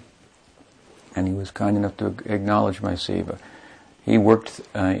instructed me, and he was kind enough to acknowledge my seva. He worked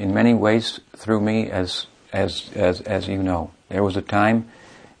in many ways through me, as you know. There was a time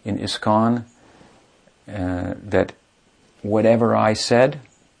in ISKCON that whatever I said,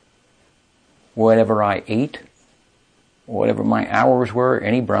 whatever I ate, whatever my hours were,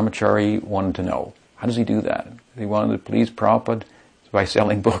 any brahmachari wanted to know. How does he do that? He wanted to please Prabhupada by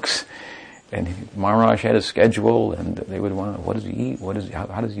selling books. And Maharaj had a schedule, and they would want to know, what does he eat? What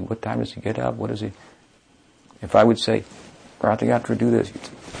time does he get up? If I would say, Pratyatra, do this, you'd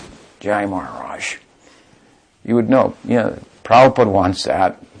say, Jai Maharaj. You would know, Prabhupada wants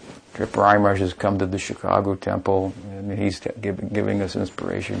that. Tripurari Maharaj has come to the Chicago temple, and he's giving us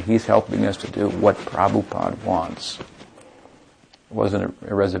inspiration. He's helping us to do what Prabhupada wants. It wasn't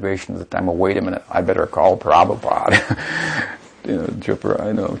a reservation at the time. Oh, wait a minute, I better call Prabhupada.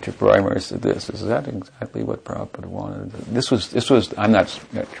 Tripurari Maharaj said this. Is that exactly what Prabhupada wanted? This was. I'm not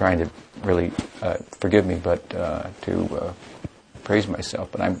trying to really forgive me, but to praise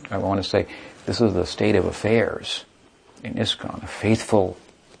myself. But I want to say this is the state of affairs in ISKCON. A faithful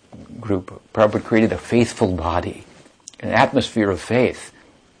group. Prabhupada created a faithful body, an atmosphere of faith,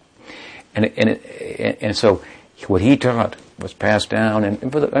 and so what he taught was passed down. And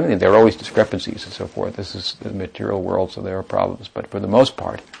there are always discrepancies and so forth. This is the material world, so there are problems. But for the most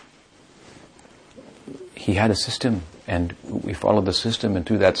part, he had a system, and we followed the system. And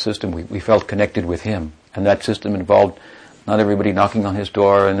through that system, we felt connected with him. And that system involved not everybody knocking on his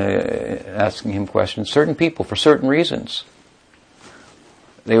door and asking him questions. Certain people, for certain reasons,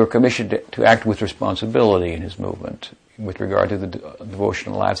 they were commissioned to act with responsibility in his movement with regard to the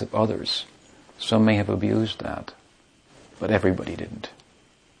devotional lives of others. Some may have abused that, but everybody didn't.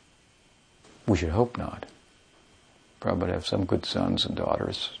 We should hope not. Prabhupada have some good sons and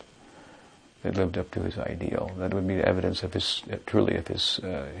daughters that lived up to his ideal. That would be the evidence of his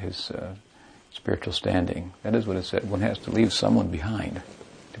spiritual standing. That is what it said. One has to leave someone behind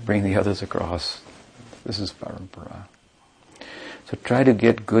to bring the others across. This is parampara. So try to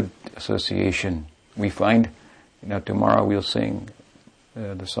get good association. We find, tomorrow we'll sing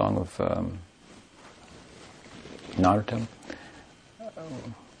the song of Narottam.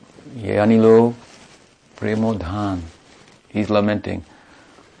 Yanilo Premodhan. He's lamenting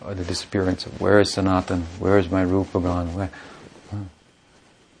the disappearance of where is Sanatan, where is my Rupa gone?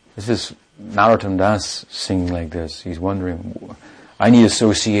 This is Narottam Das singing like this. He's wondering, I need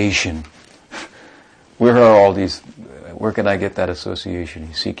association. Where are all these? Where can I get that association?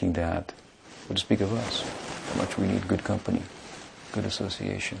 He's seeking that. But to speak of us, how much we need good company, good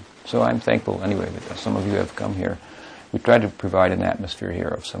association. So I'm thankful anyway that some of you have come here. We try to provide an atmosphere here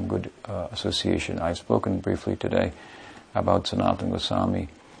of some good association. I've spoken briefly today about Sanatana Goswami.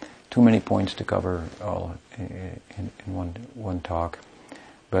 Too many points to cover all in one talk.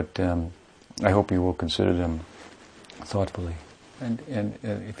 But I hope you will consider them thoughtfully. And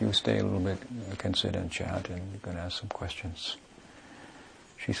if you stay a little bit, you can sit and chat and you can ask some questions.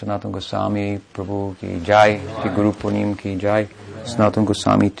 Shri Sanatana Goswami Prabhu ki jai, Shri Guru Punim ki jai, Sanatana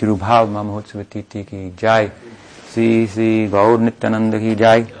Goswami Tirobhava Mahotsvatiti ki jai, Sri Gaur Nityananda ki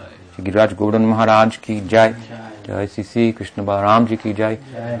jai, Shri Giriraj Govardhan Maharaj ki jai, Jai Sri Krishna Balaram ji ki jai,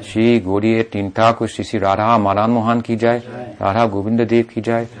 Shri Gauriya Tin Thakur Shri Radha Madan Mohan ki jai, Radha Govinda Dev ki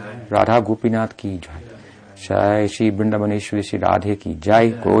jai, Radha Gopinath ki jai, Jai Shri Vrindavaneshwari Shri Radhe ki jai,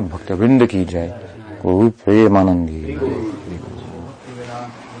 Gaur Bhakta Vrinda ki jai, Gaur Premanandi.